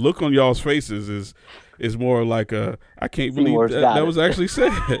the look on y'all's faces is more like I can't believe that was actually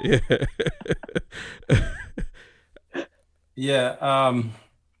said. Yeah.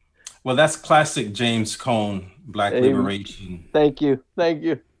 Well, that's classic James Cone, Black liberation. Thank you.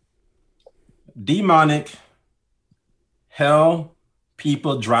 Demonic, hell,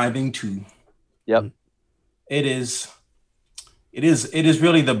 people driving to. Yep. It is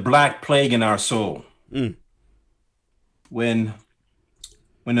really the black plague in our soul. Mm. When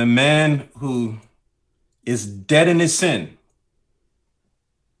a man who is dead in his sin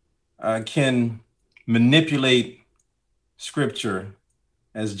can manipulate scripture,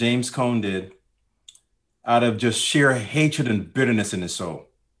 as James Cone did, out of just sheer hatred and bitterness in his soul,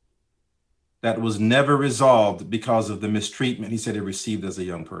 that was never resolved because of the mistreatment he said he received as a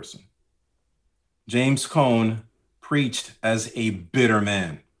young person. James Cone preached as a bitter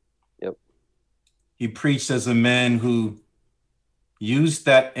man. Yep. He preached as a man who used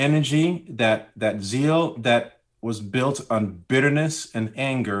that energy, that zeal that was built on bitterness and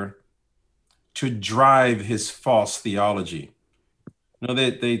anger to drive his false theology.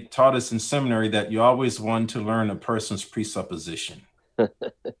 They taught us in seminary that you always want to learn a person's presupposition.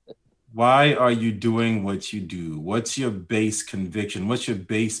 Why are you doing what you do? What's your base conviction? What's your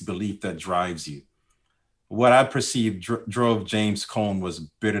base belief that drives you? What I perceived drove James Cone was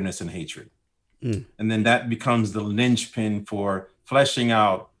bitterness and hatred. Mm. And then that becomes the linchpin for fleshing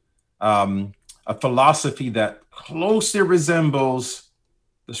out a philosophy that closely resembles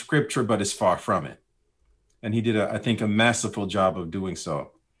the scripture, but is far from it. And he did, I think, a masterful job of doing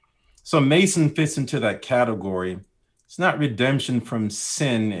so. So Mason fits into that category. It's not redemption from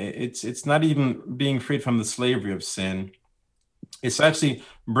sin. It's not even being freed from the slavery of sin. It's actually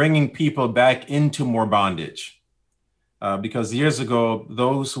bringing people back into more bondage. Because years ago,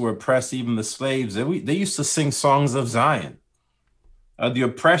 those who were oppressed, even the slaves, they used to sing songs of Zion. The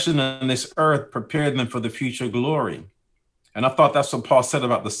oppression on this earth prepared them for the future glory. And I thought that's what Paul said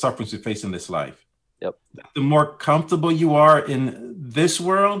about the sufferings we face in this life. Yep. The more comfortable you are in this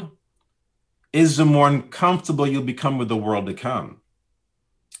world is the more uncomfortable you'll become with the world to come.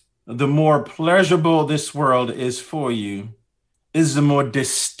 The more pleasurable this world is for you is the more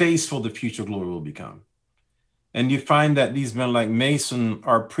distasteful the future glory will become. And you find that these men like Mason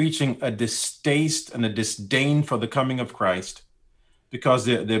are preaching a distaste and a disdain for the coming of Christ, because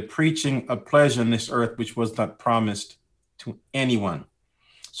they're preaching a pleasure in this earth which was not promised to anyone.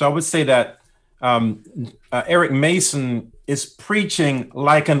 So I would say that Eric Mason is preaching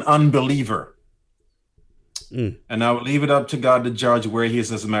like an unbeliever. And I will leave it up to God to judge where he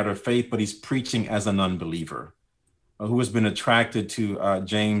is as a matter of faith, but he's preaching as an unbeliever who has been attracted to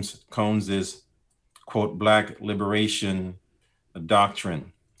James Cones's, quote, Black liberation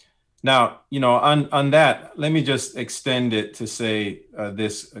doctrine. Now, on that, let me just extend it to say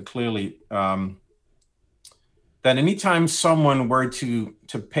this clearly, that anytime someone were to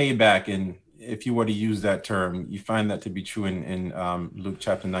pay back, and if you were to use that term, you find that to be true in Luke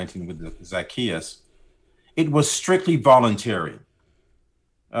chapter 19 with Zacchaeus, it was strictly voluntary.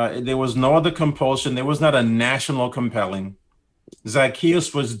 There was no other compulsion. There was not a national compelling.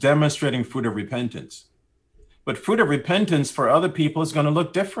 Zacchaeus was demonstrating fruit of repentance. But fruit of repentance for other people is going to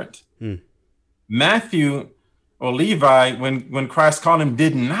look different. Matthew or Levi, when Christ called him,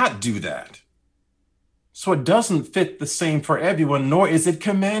 did not do that. So it doesn't fit the same for everyone, nor is it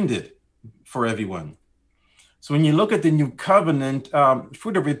commanded for everyone. So when you look at the new covenant,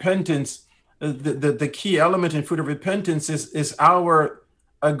 fruit of repentance, the key element in fruit of repentance is our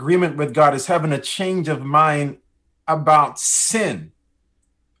agreement with God, is having a change of mind about sin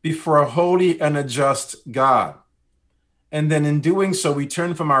before a holy and a just God. And then in doing so, we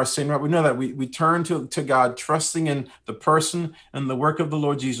turn from our sin, right? We know that we turn to God, trusting in the person and the work of the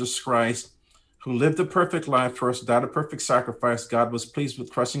Lord Jesus Christ, who lived a perfect life for us, died a perfect sacrifice. God was pleased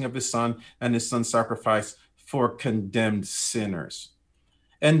with crushing of his son and his son's sacrifice for condemned sinners.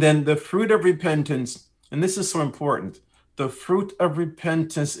 And then the fruit of repentance, and this is so important, the fruit of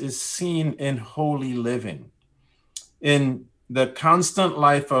repentance is seen in holy living, in the constant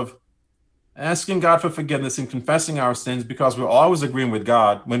life of asking God for forgiveness and confessing our sins, because we're always agreeing with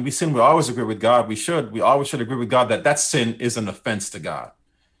God. When we sin, we always agree with God. We always should agree with God that sin is an offense to God.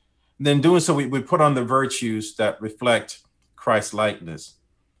 And then doing so, we put on the virtues that reflect Christ's likeness.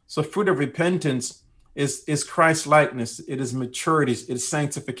 So fruit of repentance is Christ's likeness. It is maturity. It is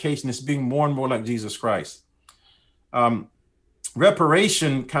sanctification. It's being more and more like Jesus Christ.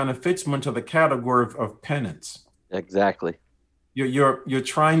 Reparation kind of fits more into the category of penance. Exactly. You're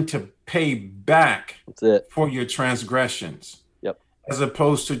trying to pay back for your transgressions. Yep. As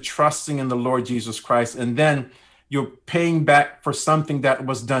opposed to trusting in the Lord Jesus Christ, and then you're paying back for something that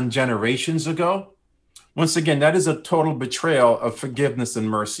was done generations ago. Once again, that is a total betrayal of forgiveness and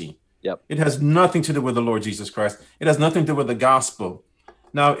mercy. Yep. It has nothing to do with the Lord Jesus Christ. It has nothing to do with the gospel.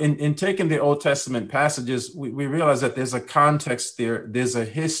 Now, in taking the Old Testament passages, we realize that there's a context there, there's a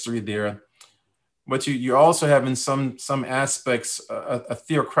history there, but you also have in some aspects a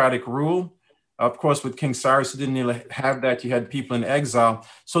theocratic rule. Of course, with King Cyrus, you didn't really have that. You had people in exile.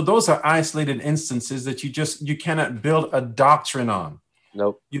 So those are isolated instances that you cannot build a doctrine on.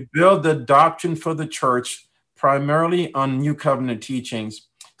 Nope. You build the doctrine for the church primarily on New Covenant teachings.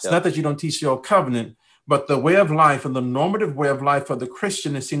 It's not that you don't teach the Old Covenant, but the way of life and the normative way of life for the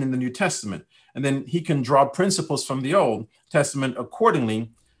Christian is seen in the New Testament. And then he can draw principles from the Old Testament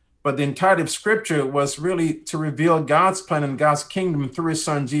accordingly. But the entirety of Scripture was really to reveal God's plan and God's kingdom through his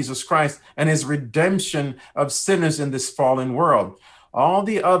son, Jesus Christ, and his redemption of sinners in this fallen world. All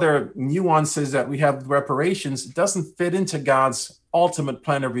the other nuances that we have with reparations doesn't fit into God's ultimate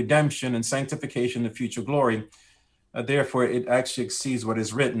plan of redemption and sanctification and future glory. Therefore, it actually exceeds what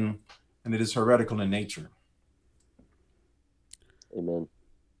is written, and it is heretical in nature. Amen.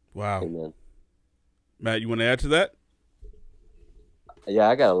 Wow. Amen. Matt, you want to add to that? Yeah,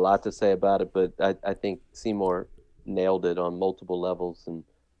 I got a lot to say about it, but I think Seymour nailed it on multiple levels. And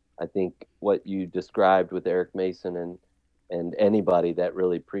I think what you described with Eric Mason and anybody that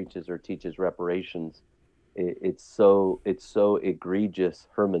really preaches or teaches reparations, it's so egregious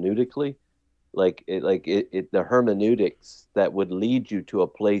hermeneutically. The hermeneutics that would lead you to a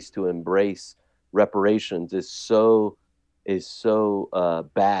place to embrace reparations is so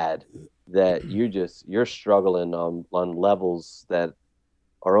bad that you're struggling on levels that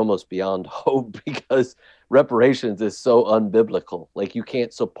are almost beyond hope, because reparations is so unbiblical. Like, you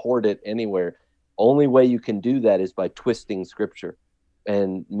can't support it anywhere. Only way you can do that is by twisting scripture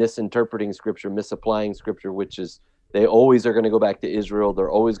and misinterpreting scripture, misapplying scripture, which is, they always are going to go back to Israel. They're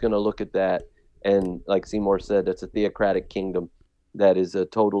always going to look at that. And like Seymour said, that's a theocratic kingdom. That is a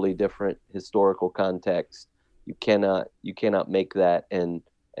totally different historical context. You cannot make that. And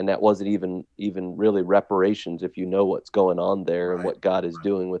that wasn't even really reparations, if you know what's going on there and what God is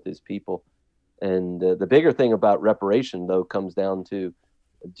doing with his people. And the bigger thing about reparation, though, comes down to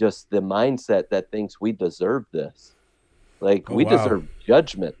just the mindset that thinks we deserve this. Like, we deserve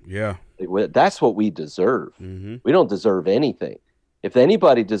judgment. Yeah. That's what we deserve. Mm-hmm. We don't deserve anything. If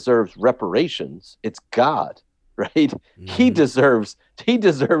anybody deserves reparations, it's God, right? Mm-hmm. He deserves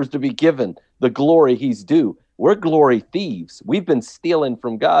to be given the glory he's due. We're glory thieves. We've been stealing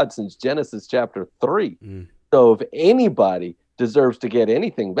from God since Genesis chapter 3. Mm. So if anybody deserves to get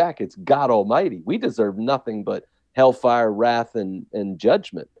anything back, it's God Almighty. We deserve nothing but hellfire, wrath, and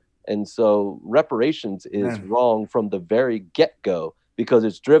judgment. And so reparations is wrong from the very get-go, because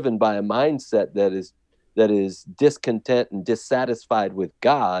it's driven by a mindset that is discontent and dissatisfied with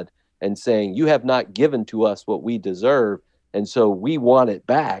God, and saying, you have not given to us what we deserve, and so we want it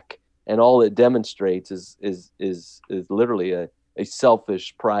back. And all it demonstrates is literally a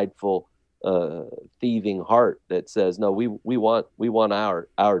selfish, prideful, thieving heart that says, no, we want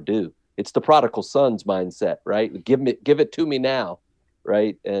our due. It's the prodigal son's mindset, right? Give it to me now,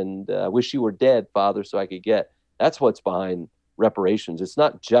 right? And I wish you were dead, Father, so I could get. That's what's behind reparations. It's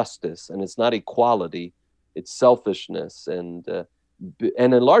not justice, and it's not equality. It's selfishness, and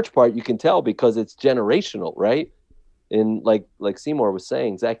in large part you can tell because it's generational, right? And like Seymour was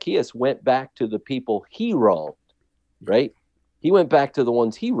saying, Zacchaeus went back to the people he wronged, right? He went back to the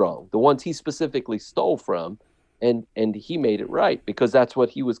ones he wronged, the ones he specifically stole from, and he made it right, because that's what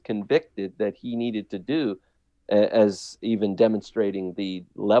he was convicted that he needed to do, as even demonstrating the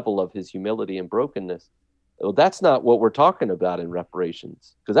level of his humility and brokenness. Well, that's not what we're talking about in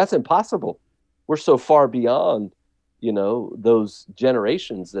reparations, because that's impossible. We're so far beyond, those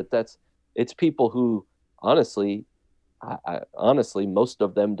generations it's people who honestly, most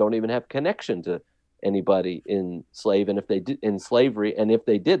of them don't even have connection to anybody in slavery. And if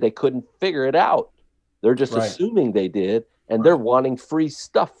they did, they couldn't figure it out. They're just assuming they did, and they're wanting free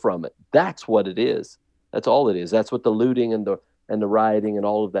stuff from it. That's what it is. That's all it is. That's what the looting and the rioting and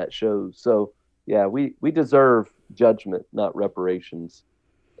all of that shows. So yeah, we deserve judgment, not reparations.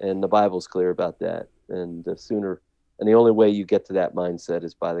 And the Bible's clear about that. And the only way you get to that mindset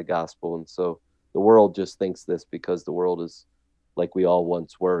is by the gospel. And so the world just thinks this because the world is like we all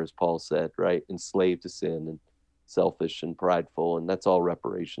once were, as Paul said, right? Enslaved to sin and selfish and prideful. And that's all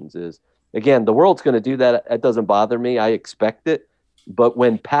reparations is. Again, the world's going to do that. That doesn't bother me. I expect it. But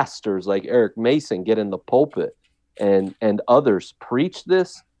when pastors like Eric Mason get in the pulpit and others preach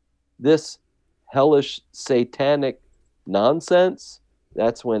this hellish, satanic nonsense,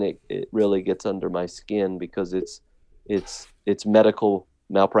 that's when it really gets under my skin, because it's medical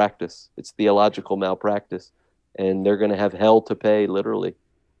malpractice. It's theological malpractice, and they're going to have hell to pay, literally,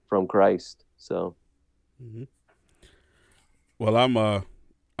 from Christ. So, well,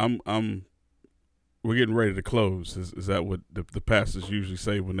 we're getting ready to close. Is that what the pastors usually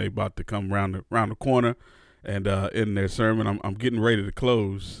say when they about to come round the corner and in their sermon? I'm getting ready to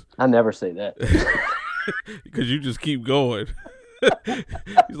close. I never say that. Because you just keep going.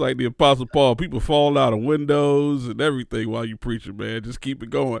 He's like the Apostle Paul. People fall out of windows and everything while you preaching, man. Just keep it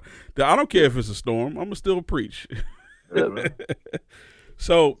going. I don't care if it's a storm. I'm gonna still preach.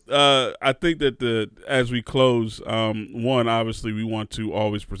 So I think that as we close, one, obviously we want to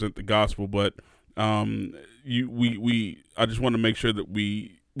always present the gospel, but I just want to make sure that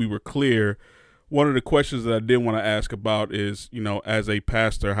we were clear. One of the questions that I did want to ask about is, as a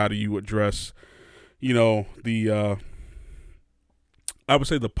pastor, how do you address, I would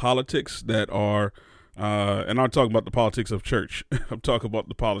say the politics that are, and I'm talking about the politics of church. I'm talking about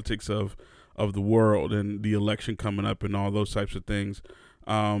the politics of the world and the election coming up and all those types of things.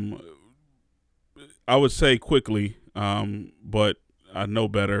 I would say quickly, but I know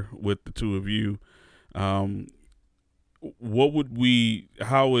better with the two of you. How would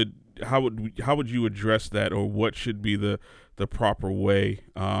you address that, or what should be the proper way?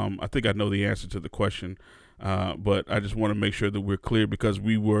 I think I know the answer to the question. But I just want to make sure that we're clear, because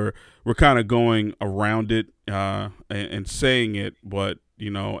we're kind of going around it and saying it. But,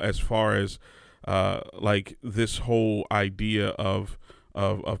 as far as like this whole idea of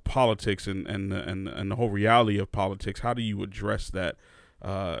of politics and the whole reality of politics. How do you address that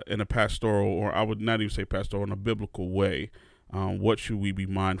in a pastoral, or I would not even say pastoral, in a biblical way? What should we be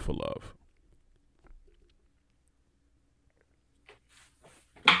mindful of?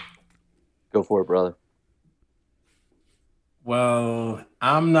 Go for it, brother. Well,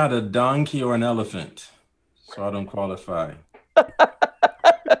 I'm not a donkey or an elephant, so I don't qualify.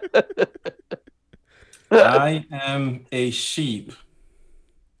 I am a sheep.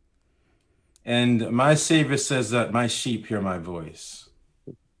 And my Savior says that my sheep hear my voice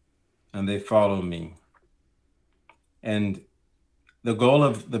and they follow me. And the goal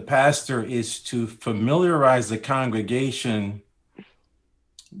of the pastor is to familiarize the congregation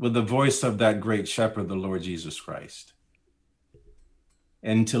with the voice of that great shepherd, the Lord Jesus Christ,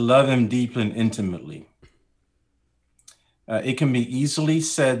 and to love him deeply and intimately. It can be easily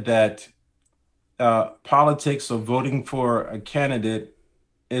said that politics or voting for a candidate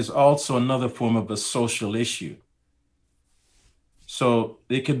is also another form of a social issue. So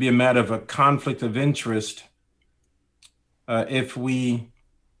it could be a matter of a conflict of interest if we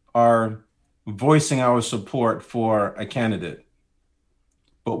are voicing our support for a candidate.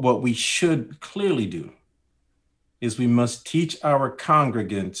 But what we should clearly do is we must teach our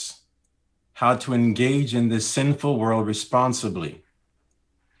congregants how to engage in this sinful world responsibly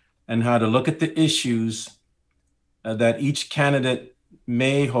and how to look at the issues that each candidate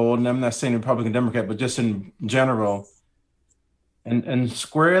may hold, and I'm not saying Republican, Democrat, but just in general, and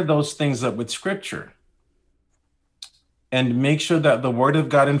square those things up with Scripture and make sure that the Word of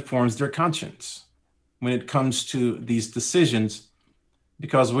God informs their conscience when it comes to these decisions,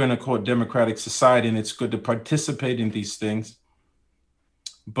 because we're in a quote democratic society and it's good to participate in these things.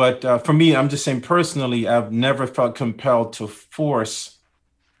 But for me, I'm just saying personally, I've never felt compelled to force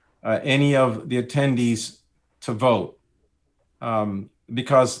any of the attendees to vote.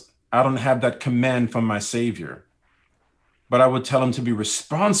 Because I don't have that command from my Savior. But I would tell them to be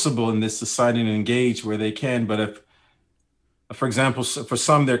responsible in this society and engage where they can. But if, for example, for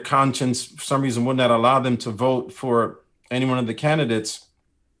some, their conscience, for some reason, would not allow them to vote for any one of the candidates,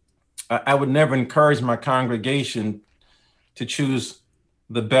 I would never encourage my congregation to choose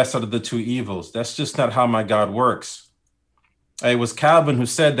the best out of the two evils. That's just not how my God works. It was Calvin who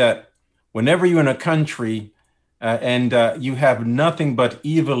said that whenever you're in a country and you have nothing but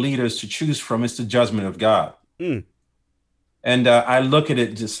evil leaders to choose from, it's the judgment of God. Mm. And I look at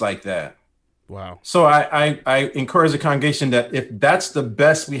it just like that. Wow. So I encourage the congregation that if that's the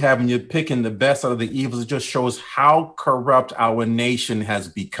best we have and you're picking the best out of the evils, it just shows how corrupt our nation has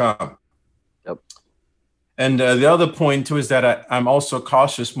become. Yep. And the other point too is that I'm also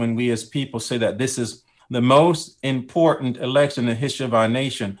cautious when we as people say that this is the most important election in the history of our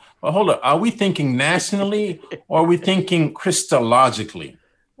nation. Well, hold on. Are we thinking nationally or are we thinking Christologically?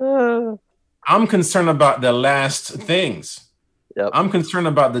 I'm concerned about the last things. Yep. I'm concerned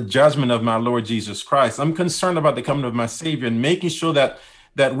about the judgment of my Lord Jesus Christ. I'm concerned about the coming of my Savior and making sure that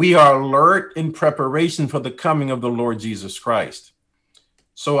we are alert in preparation for the coming of the Lord Jesus Christ.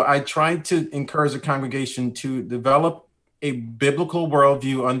 So I try to encourage the congregation to develop a biblical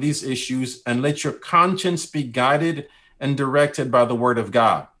worldview on these issues and let your conscience be guided and directed by the Word of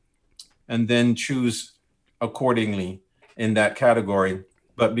God, and then choose accordingly in that category.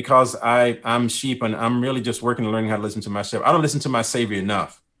 But because I'm sheep and I'm really just working on learning how to listen to myself, I don't listen to my Savior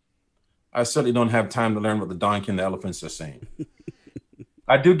enough. I certainly don't have time to learn what the donkey and the elephants are saying.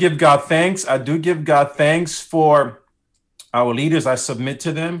 I do give God thanks. I do give God thanks for our leaders. I submit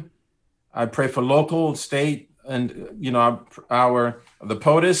to them. I pray for local, state, and the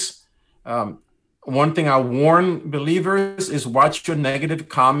POTUS. One thing I warn believers is watch your negative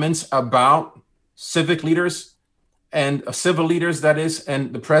comments about civic leaders and civil leaders, that is,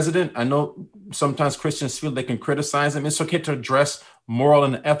 and the president. I know sometimes Christians feel they can criticize them. It's okay to address moral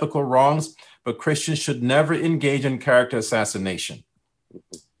and ethical wrongs, but Christians should never engage in character assassination.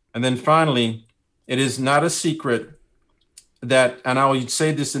 And then finally, it is not a secret that, and I will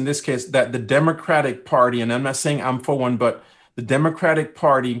say this in this case, that the Democratic Party, and I'm not saying I'm for one, but the Democratic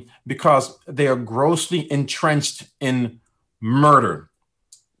Party, because they are grossly entrenched in murder.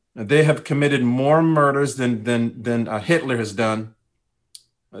 They have committed more murders than Hitler has done.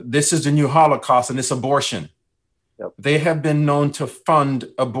 This is the new Holocaust, and it's abortion. Yep. They have been known to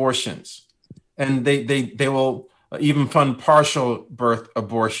fund abortions, and they will even fund partial birth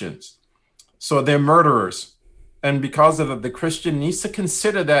abortions. So they're murderers. And because of it, the Christian needs to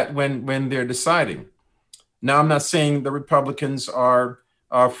consider that when they're deciding. Now, I'm not saying the Republicans are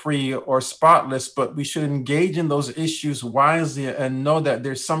free or spotless, but we should engage in those issues wisely and know that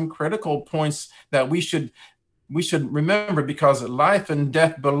there's some critical points that we should we should remember, because life and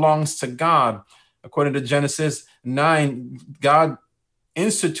death belongs to God. According to Genesis 9, God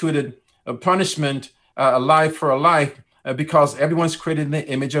instituted a punishment, a life for a life, because everyone's created in the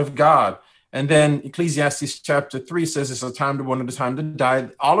image of God. And then Ecclesiastes chapter 3 says it's a time to born and a time to die.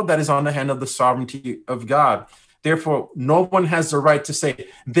 All of that is on the hand of the sovereignty of God. Therefore, no one has the right to say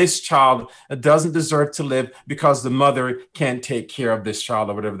this child doesn't deserve to live because the mother can't take care of this child,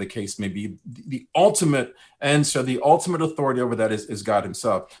 or whatever the case may be. The ultimate answer, the ultimate authority over that is God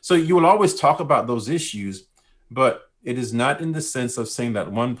himself. So you will always talk about those issues, but it is not in the sense of saying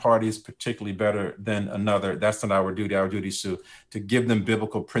that one party is particularly better than another. That's not our duty. Our duty is to give them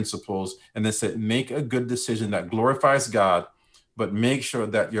biblical principles, and then say, make a good decision that glorifies God, but make sure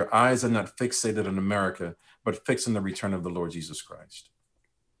that your eyes are not fixated on America, but fixed on the return of the Lord Jesus Christ.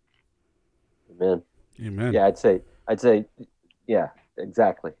 Amen. Amen. Yeah, I'd say, yeah,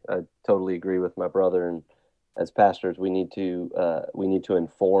 exactly. I totally agree with my brother. And as pastors, we need to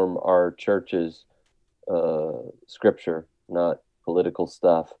inform our churches scripture, not political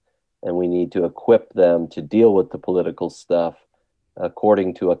stuff, and we need to equip them to deal with the political stuff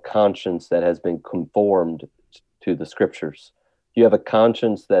according to a conscience that has been conformed to the scriptures. If you have a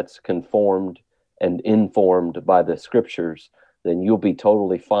conscience that's conformed and informed by the scriptures, then you'll be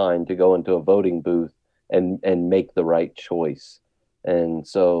totally fine to go into a voting booth and make the right choice. And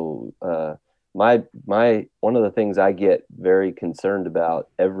so my one of the things I get very concerned about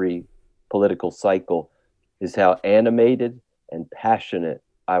every political cycle is how animated and passionate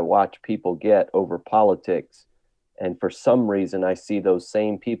I watch people get over politics. And for some reason, I see those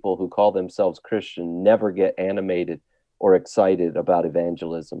same people who call themselves Christian never get animated or excited about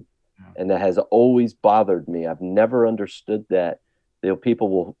evangelism. And that has always bothered me. I've never understood that.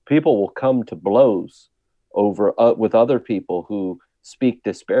 People will come to blows over with other people who speak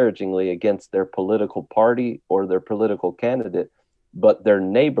disparagingly against their political party or their political candidate, but their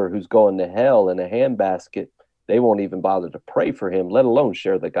neighbor who's going to hell in a handbasket, they won't even bother to pray for him, let alone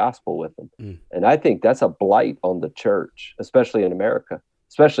share the gospel with them. And I think that's a blight on the church, especially in America,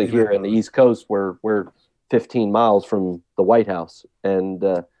 especially here in the East Coast, where we're 15 miles from the White House. And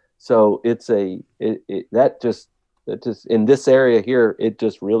so that just in this area here, it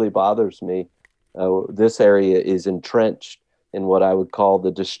just really bothers me. This area is entrenched in what I would call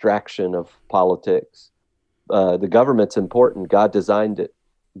the distraction of politics. The government's important. God designed it.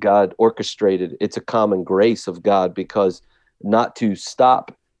 God orchestrated. It's a common grace of God, because not to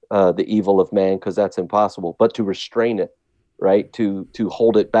stop the evil of man, because that's impossible, but to restrain it, right? To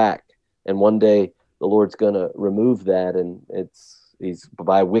hold it back. And one day the Lord's going to remove that, and he's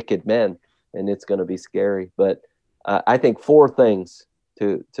by wicked men, and it's going to be scary. But I think four things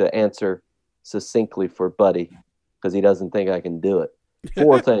to answer succinctly for Buddy, because he doesn't think I can do it.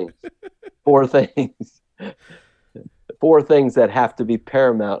 Four things. Four things that have to be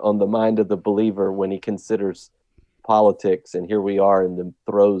paramount on the mind of the believer when he considers politics. And here we are in the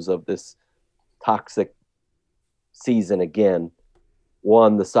throes of this toxic season again.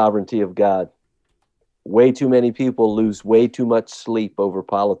 One, the sovereignty of God. Way too many people lose way too much sleep over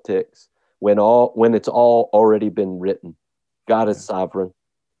politics when it's all already been written. God is sovereign.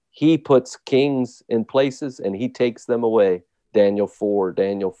 He puts kings in places and he takes them away. Daniel 4,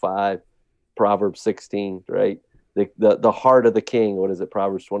 Daniel 5, Proverbs 16, right? The heart of the king, what is it?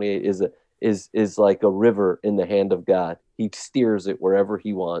 Proverbs 28 is like a river in the hand of God. He steers it wherever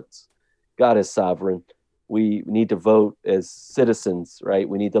he wants. God is sovereign. We need to vote as citizens, right?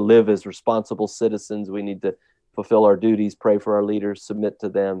 We need to live as responsible citizens. We need to fulfill our duties, pray for our leaders, submit to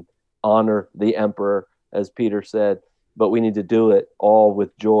them, honor the emperor, as Peter said. But we need to do it all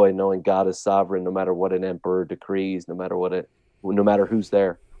with joy, knowing God is sovereign, no matter what an emperor decrees, no matter who's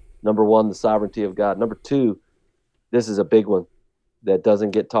there. Number one, the sovereignty of God. Number two, this is a big one that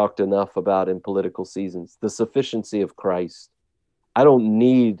doesn't get talked enough about in political seasons, the sufficiency of Christ. I don't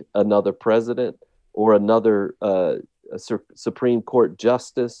need another president or another Supreme Court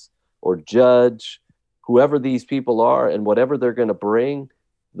justice or judge, whoever these people are, and whatever they're going to bring,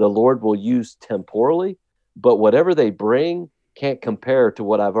 the Lord will use temporally, but whatever they bring can't compare to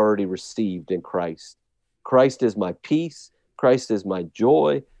what I've already received in Christ. Christ is my peace. Christ is my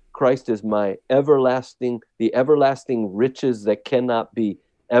joy. Christ is my the everlasting riches that cannot be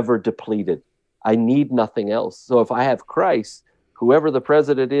ever depleted. I need nothing else. So if I have Christ, whoever the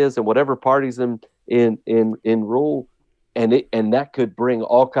president is and whatever party's in rule, and that could bring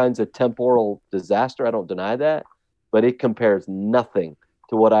all kinds of temporal disaster, I don't deny that, but it compares nothing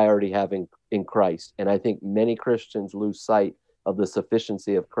to what I already have in Christ. And I think many Christians lose sight of the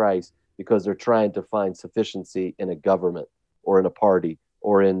sufficiency of Christ because they're trying to find sufficiency in a government or in a party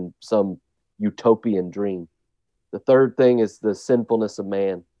or in some utopian dream. The third thing is the sinfulness of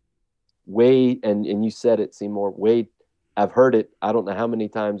man. And you said it, Seymour, I've heard it, I don't know how many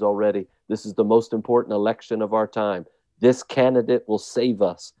times already. This is the most important election of our time. This candidate will save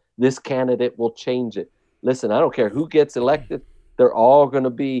us. This candidate will change it. Listen, I don't care who gets elected. They're all going to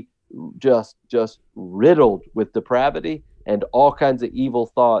be just riddled with depravity and all kinds of evil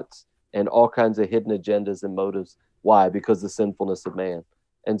thoughts and all kinds of hidden agendas and motives. Why? Because of the sinfulness of man.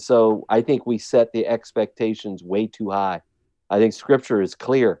 And so I think we set the expectations way too high. I think Scripture is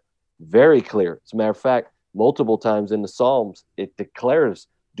clear, very clear. As a matter of fact, multiple times in the Psalms, it declares,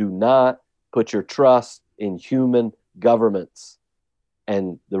 do not put your trust in human governments.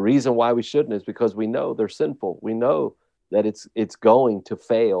 And the reason why we shouldn't is because we know they're sinful. We know that it's going to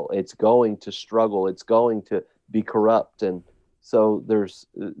fail. It's going to struggle. It's going to be corrupt. And so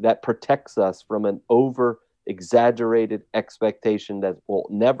that protects us from an over exaggerated expectation that will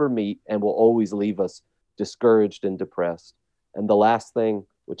never meet and will always leave us discouraged and depressed. And the last thing,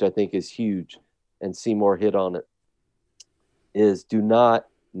 which I think is huge, and Seymour hit on it, is do not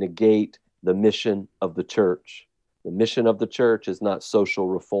negate the mission of the church. The mission of the church is not social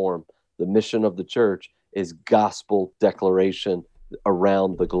reform. The mission of the church is gospel declaration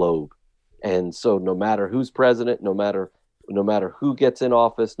around the globe. And so no matter who's president, no matter who gets in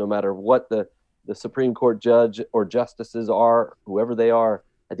office, no matter what the Supreme Court judge or justices are, whoever they are,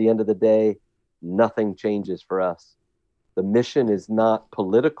 at the end of the day, nothing changes for us. The mission is not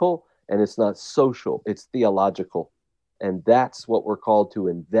political and it's not social, it's theological. And that's what we're called to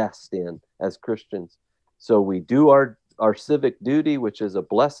invest in as Christians. So we do our civic duty, which is a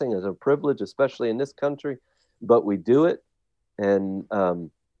blessing, is a privilege, especially in this country, but we do it. And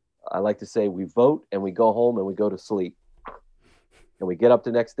I like to say we vote and we go home and we go to sleep. And we get up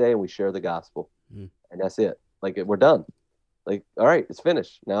the next day and we share the gospel. And that's it. Like, we're done. Like, all right, it's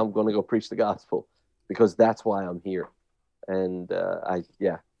finished. Now I'm going to go preach the gospel because that's why I'm here. And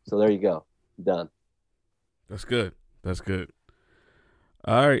so there you go. Done. That's good. That's good.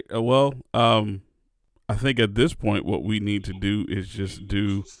 All right. I think at this point, what we need to do is just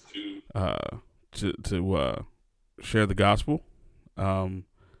to share the gospel.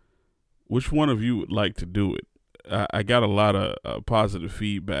 Which one of you would like to do it? I got a lot of positive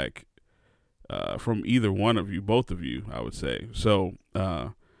feedback from either one of you, both of you, I would say. So,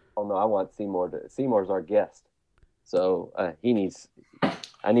 oh no, I want Seymour. Seymour's our guest, so I'm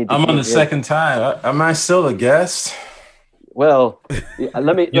on the second time. Am I still a guest? Well,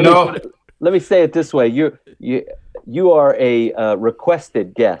 let me say it this way: you are a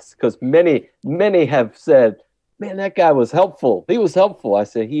requested guest, because many have said, "Man, that guy was helpful. He was helpful." I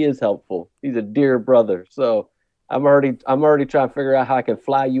said, "He is helpful. He's a dear brother." So I'm already trying to figure out how I can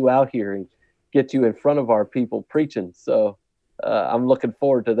fly you out here and get you in front of our people preaching. So I'm looking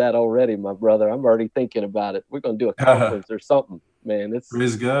forward to that already, my brother. I'm already thinking about it. We're going to do a conference or something, man.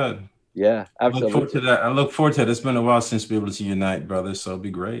 Praise God. Yeah, absolutely. I look forward to that. It's been a while since we were able to unite, brother. So it'll be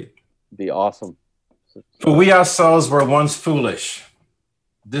great. Be awesome. For we ourselves were once foolish,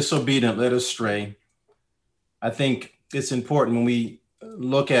 disobedient, led astray. I think it's important when we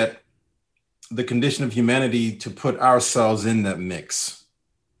look at the condition of humanity to put ourselves in that mix,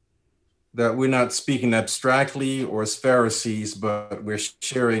 that we're not speaking abstractly or as Pharisees, but we're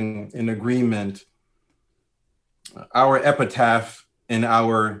sharing in agreement our epitaph in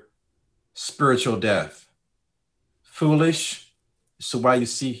our spiritual death. Foolish, so why you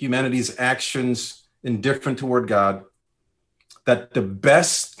see humanity's actions indifferent toward God, that the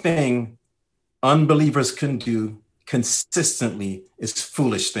best thing unbelievers can do consistently is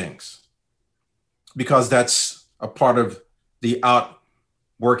foolish things, because that's a part of the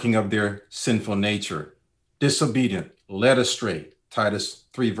outworking of their sinful nature. Disobedient, led astray, Titus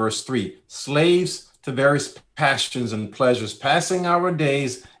 3 verse 3, slaves to various passions and pleasures, passing our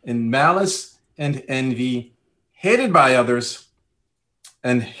days in malice and envy, hated by others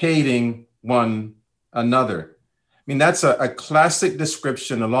and hating one another. I mean, that's a classic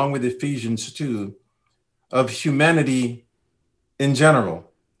description, along with Ephesians 2, of humanity in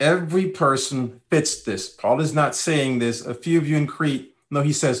general. Every person fits this. Paul is not saying this. A few of you in Crete, no,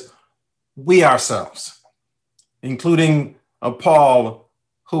 he says, we ourselves, including Paul,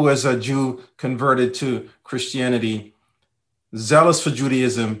 who as a Jew converted to Christianity, zealous for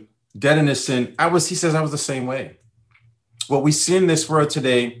Judaism, dead in his sin. He says, I was the same way. What we see in this world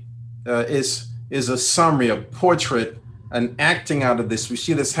today is a summary, a portrait, an acting out of this. We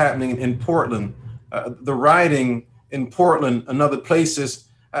see this happening in Portland. The rioting in Portland and other places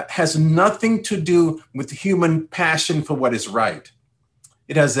has nothing to do with human passion for what is right.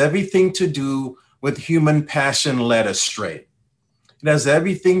 It has everything to do with human passion led astray. It has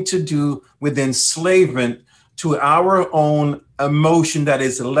everything to do with enslavement to our own emotion that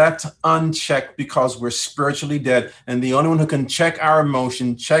is left unchecked because we're spiritually dead. And the only one who can check our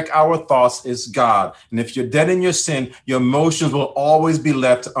emotion, check our thoughts is God. And if you're dead in your sin, your emotions will always be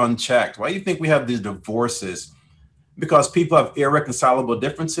left unchecked. Why do you think we have these divorces? Because people have irreconcilable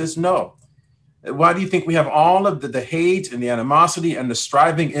differences? No. Why do you think we have all of the hate and the animosity and the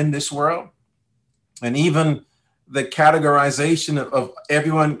striving in this world? And even the categorization of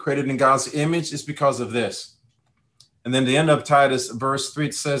everyone created in God's image is because of this. And then the end of Titus, verse 3,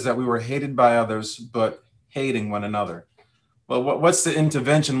 it says that we were hated by others, but hating one another. Well, what's the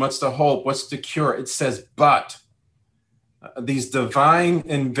intervention? What's the hope? What's the cure? It says, but. These divine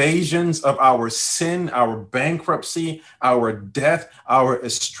invasions of our sin, our bankruptcy, our death, our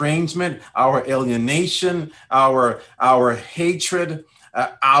estrangement, our alienation, our hatred,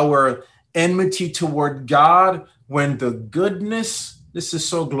 our enmity toward God, when the goodness, this is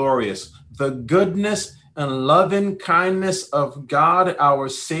so glorious, the goodness and loving kindness of God, our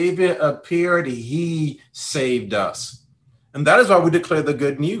Savior, appeared, he saved us. And that is why we declare the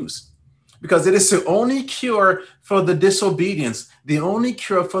good news. Because it is the only cure for the disobedience, the only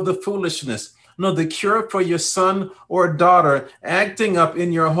cure for the foolishness. No, the cure for your son or daughter acting up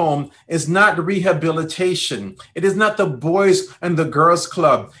in your home is not rehabilitation. It is not the Boys and the Girls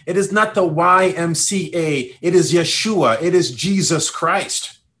Club. It is not the YMCA. It is Yeshua. It is Jesus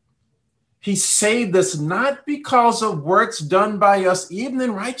Christ. He saved us not because of works done by us, even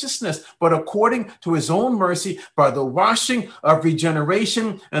in righteousness, but according to his own mercy by the washing of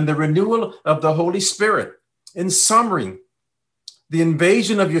regeneration and the renewal of the Holy Spirit. In summary, the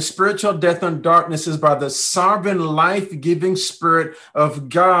invasion of your spiritual death and darkness is by the sovereign life-giving Spirit of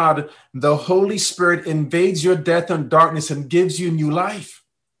God. The Holy Spirit invades your death and darkness and gives you new life.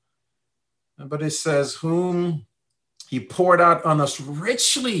 But it says, whom he poured out on us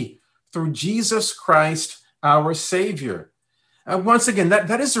richly through Jesus Christ, our Savior. And once again,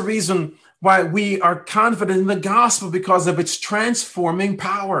 that is the reason why we are confident in the gospel, because of its transforming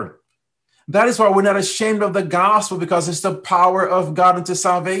power. That is why we're not ashamed of the gospel, because it's the power of God unto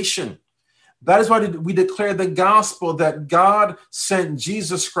salvation. That is why we declare the gospel, that God sent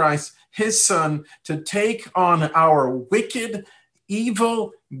Jesus Christ, his son, to take on our wicked,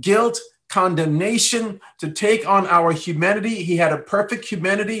 evil, guilt, condemnation, to take on our humanity. He had a perfect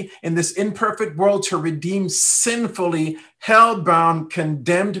humanity in this imperfect world to redeem sinfully hell-bound,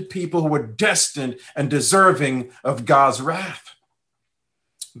 condemned people who were destined and deserving of God's wrath.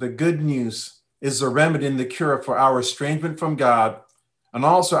 The good news is the remedy and the cure for our estrangement from God, and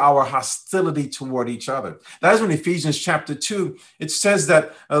also our hostility toward each other. That is when Ephesians chapter 2, it says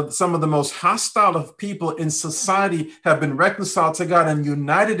that some of the most hostile of people in society have been reconciled to God and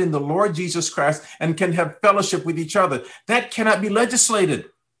united in the Lord Jesus Christ and can have fellowship with each other. That cannot be legislated.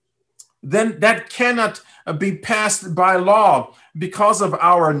 Then that cannot be passed by law. Because of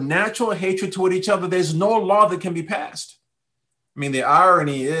our natural hatred toward each other, there's no law that can be passed. I mean, the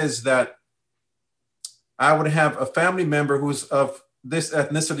irony is that I would have a family member who's of this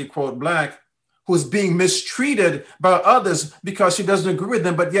ethnicity, quote, black, who's being mistreated by others because she doesn't agree with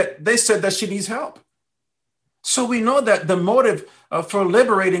them, but yet they said that she needs help. So we know that the motive for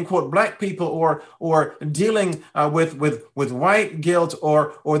liberating, quote, black people or dealing with white guilt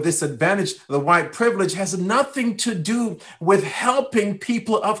or disadvantage, the white privilege, has nothing to do with helping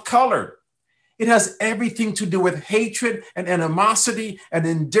people of color. It has everything to do with hatred and animosity and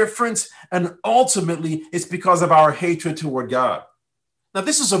indifference, and ultimately it's because of our hatred toward God. Now,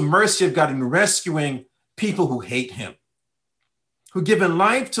 this is a mercy of God in rescuing people who hate him, who given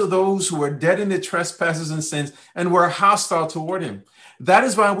life to those who are dead in their trespasses and sins and were hostile toward him. That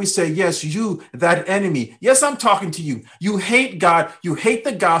is why we say, yes, you, that enemy. Yes, I'm talking to you. You hate God. You hate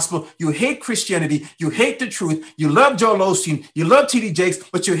the gospel. You hate Christianity. You hate the truth. You love Joel Osteen. You love T.D. Jakes,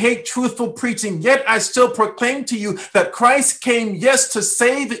 but you hate truthful preaching. Yet I still proclaim to you that Christ came, yes, to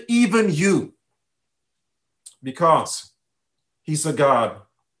save even you. Because he's a God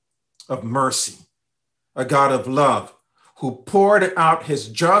of mercy, a God of love, who poured out his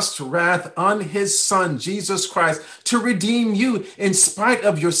just wrath on his son, Jesus Christ, to redeem you in spite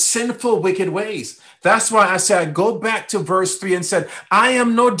of your sinful, wicked ways. That's why I said, I go back to verse 3 and said, I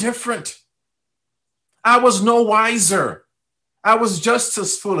am no different. I was no wiser. I was just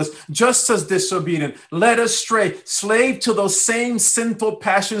as foolish, just as disobedient, led astray, slave to those same sinful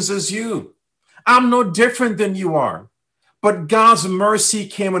passions as you. I'm no different than you are. But God's mercy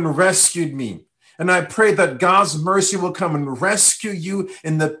came and rescued me. And I pray that God's mercy will come and rescue you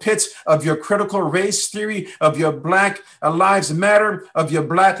in the pits of your critical race theory, of your Black Lives Matter, of your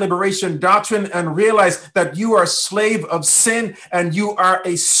Black liberation doctrine, and realize that you are a slave of sin and you are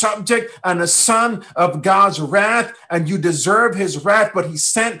a subject and a son of God's wrath, and you deserve his wrath, but he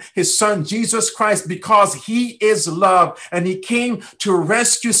sent his son Jesus Christ because he is love, and he came to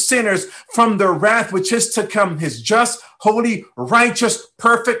rescue sinners from the wrath which is to come, his just, holy, righteous,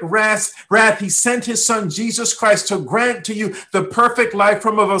 perfect wrath. He sent his son Jesus Christ to grant to you the perfect life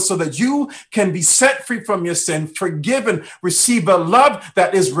from above so that you can be set free from your sin, forgiven, receive a love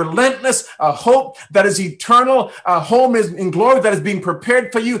that is relentless, a hope that is eternal, a home in glory that is being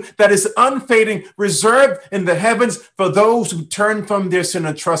prepared for you, that is unfading, reserved in the heavens for those who turn from their sin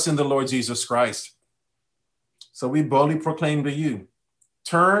and trust in the Lord Jesus Christ. So we boldly proclaim to you,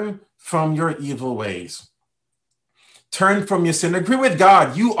 turn from your evil ways. Turn from your sin. Agree with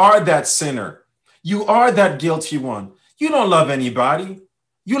God. You are that sinner. You are that guilty one. You don't love anybody.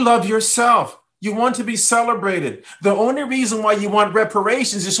 You love yourself. You want to be celebrated. The only reason why you want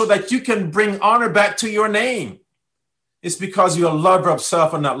reparations is so that you can bring honor back to your name. It's because you're a lover of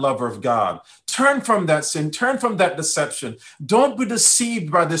self and not lover of God. Turn from that sin. Turn from that deception. Don't be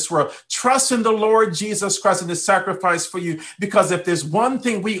deceived by this world. Trust in the Lord Jesus Christ and his sacrifice for you. Because if there's one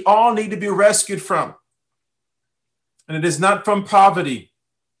thing we all need to be rescued from, and it is not from poverty.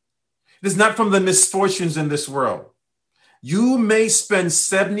 It is not from the misfortunes in this world. You may spend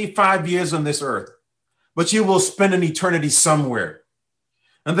 75 years on this earth, but you will spend an eternity somewhere.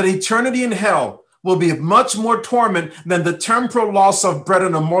 And that eternity in hell will be much more torment than the temporal loss of bread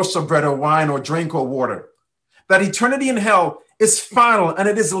and a morsel of bread or wine or drink or water. That eternity in hell is final and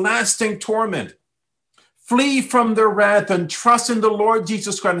it is lasting torment. Flee from their wrath and trust in the Lord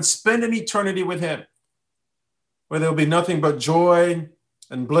Jesus Christ and spend an eternity with him, where there will be nothing but joy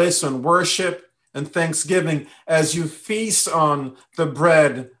and bliss and worship and thanksgiving as you feast on the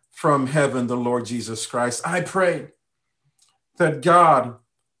bread from heaven, the Lord Jesus Christ. I pray that God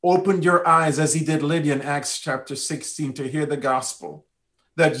opened your eyes as he did Lydia in Acts chapter 16 to hear the gospel,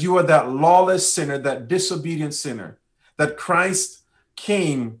 that you are that lawless sinner, that disobedient sinner, that Christ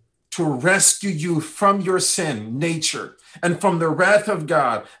came to rescue you from your sin nature and from the wrath of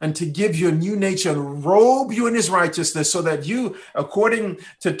God, and to give you a new nature and robe you in his righteousness, so that you, according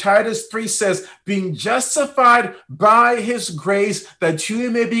to Titus 3 says, being justified by his grace, that you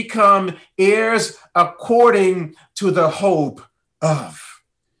may become heirs according to the hope of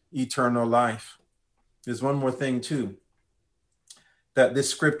eternal life. There's one more thing too, that this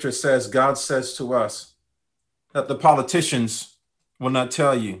scripture says, God says to us, that the politicians will not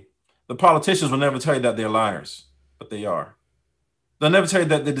tell you. The politicians will never tell you that they're liars, but they are. They'll never tell you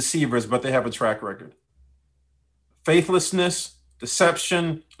that they're deceivers, but they have a track record. Faithlessness,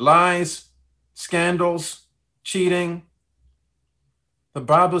 deception, lies, scandals, cheating. The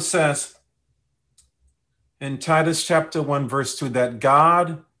Bible says in Titus chapter 1, verse 2, that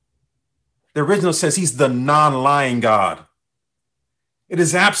God, the original says he's the non-lying God. It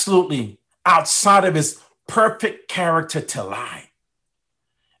is absolutely outside of his perfect character to lie.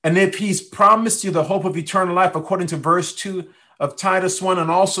 And if he's promised you the hope of eternal life, according to verse 2 of Titus 1,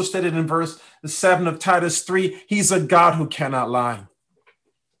 and also stated in verse 7 of Titus 3, he's a God who cannot lie.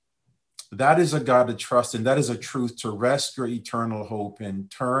 That is a God to trust in. That is a truth to rest your eternal hope in.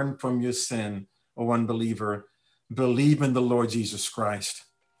 Turn from your sin, O unbeliever. Believe in the Lord Jesus Christ.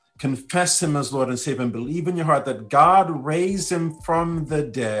 Confess him as Lord and Savior, and believe in your heart that God raised him from the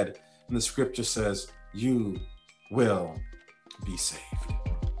dead. And the scripture says, you will be saved.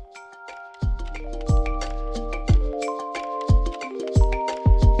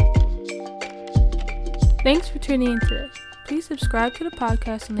 Thanks for tuning in today. Please subscribe to the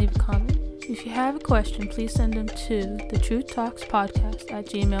podcast and leave a comment. If you have a question, please send them to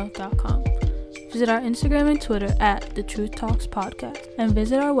thetruthtalkspodcast@gmail.com. Visit our Instagram and Twitter at The Truth Talks Podcast, and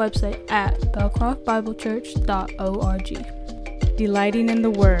visit our website at belcroftbiblechurch.org. Delighting in the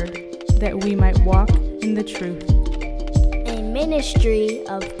word, that we might walk in the truth. A ministry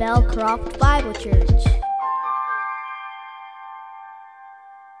of Belcroft Bible Church.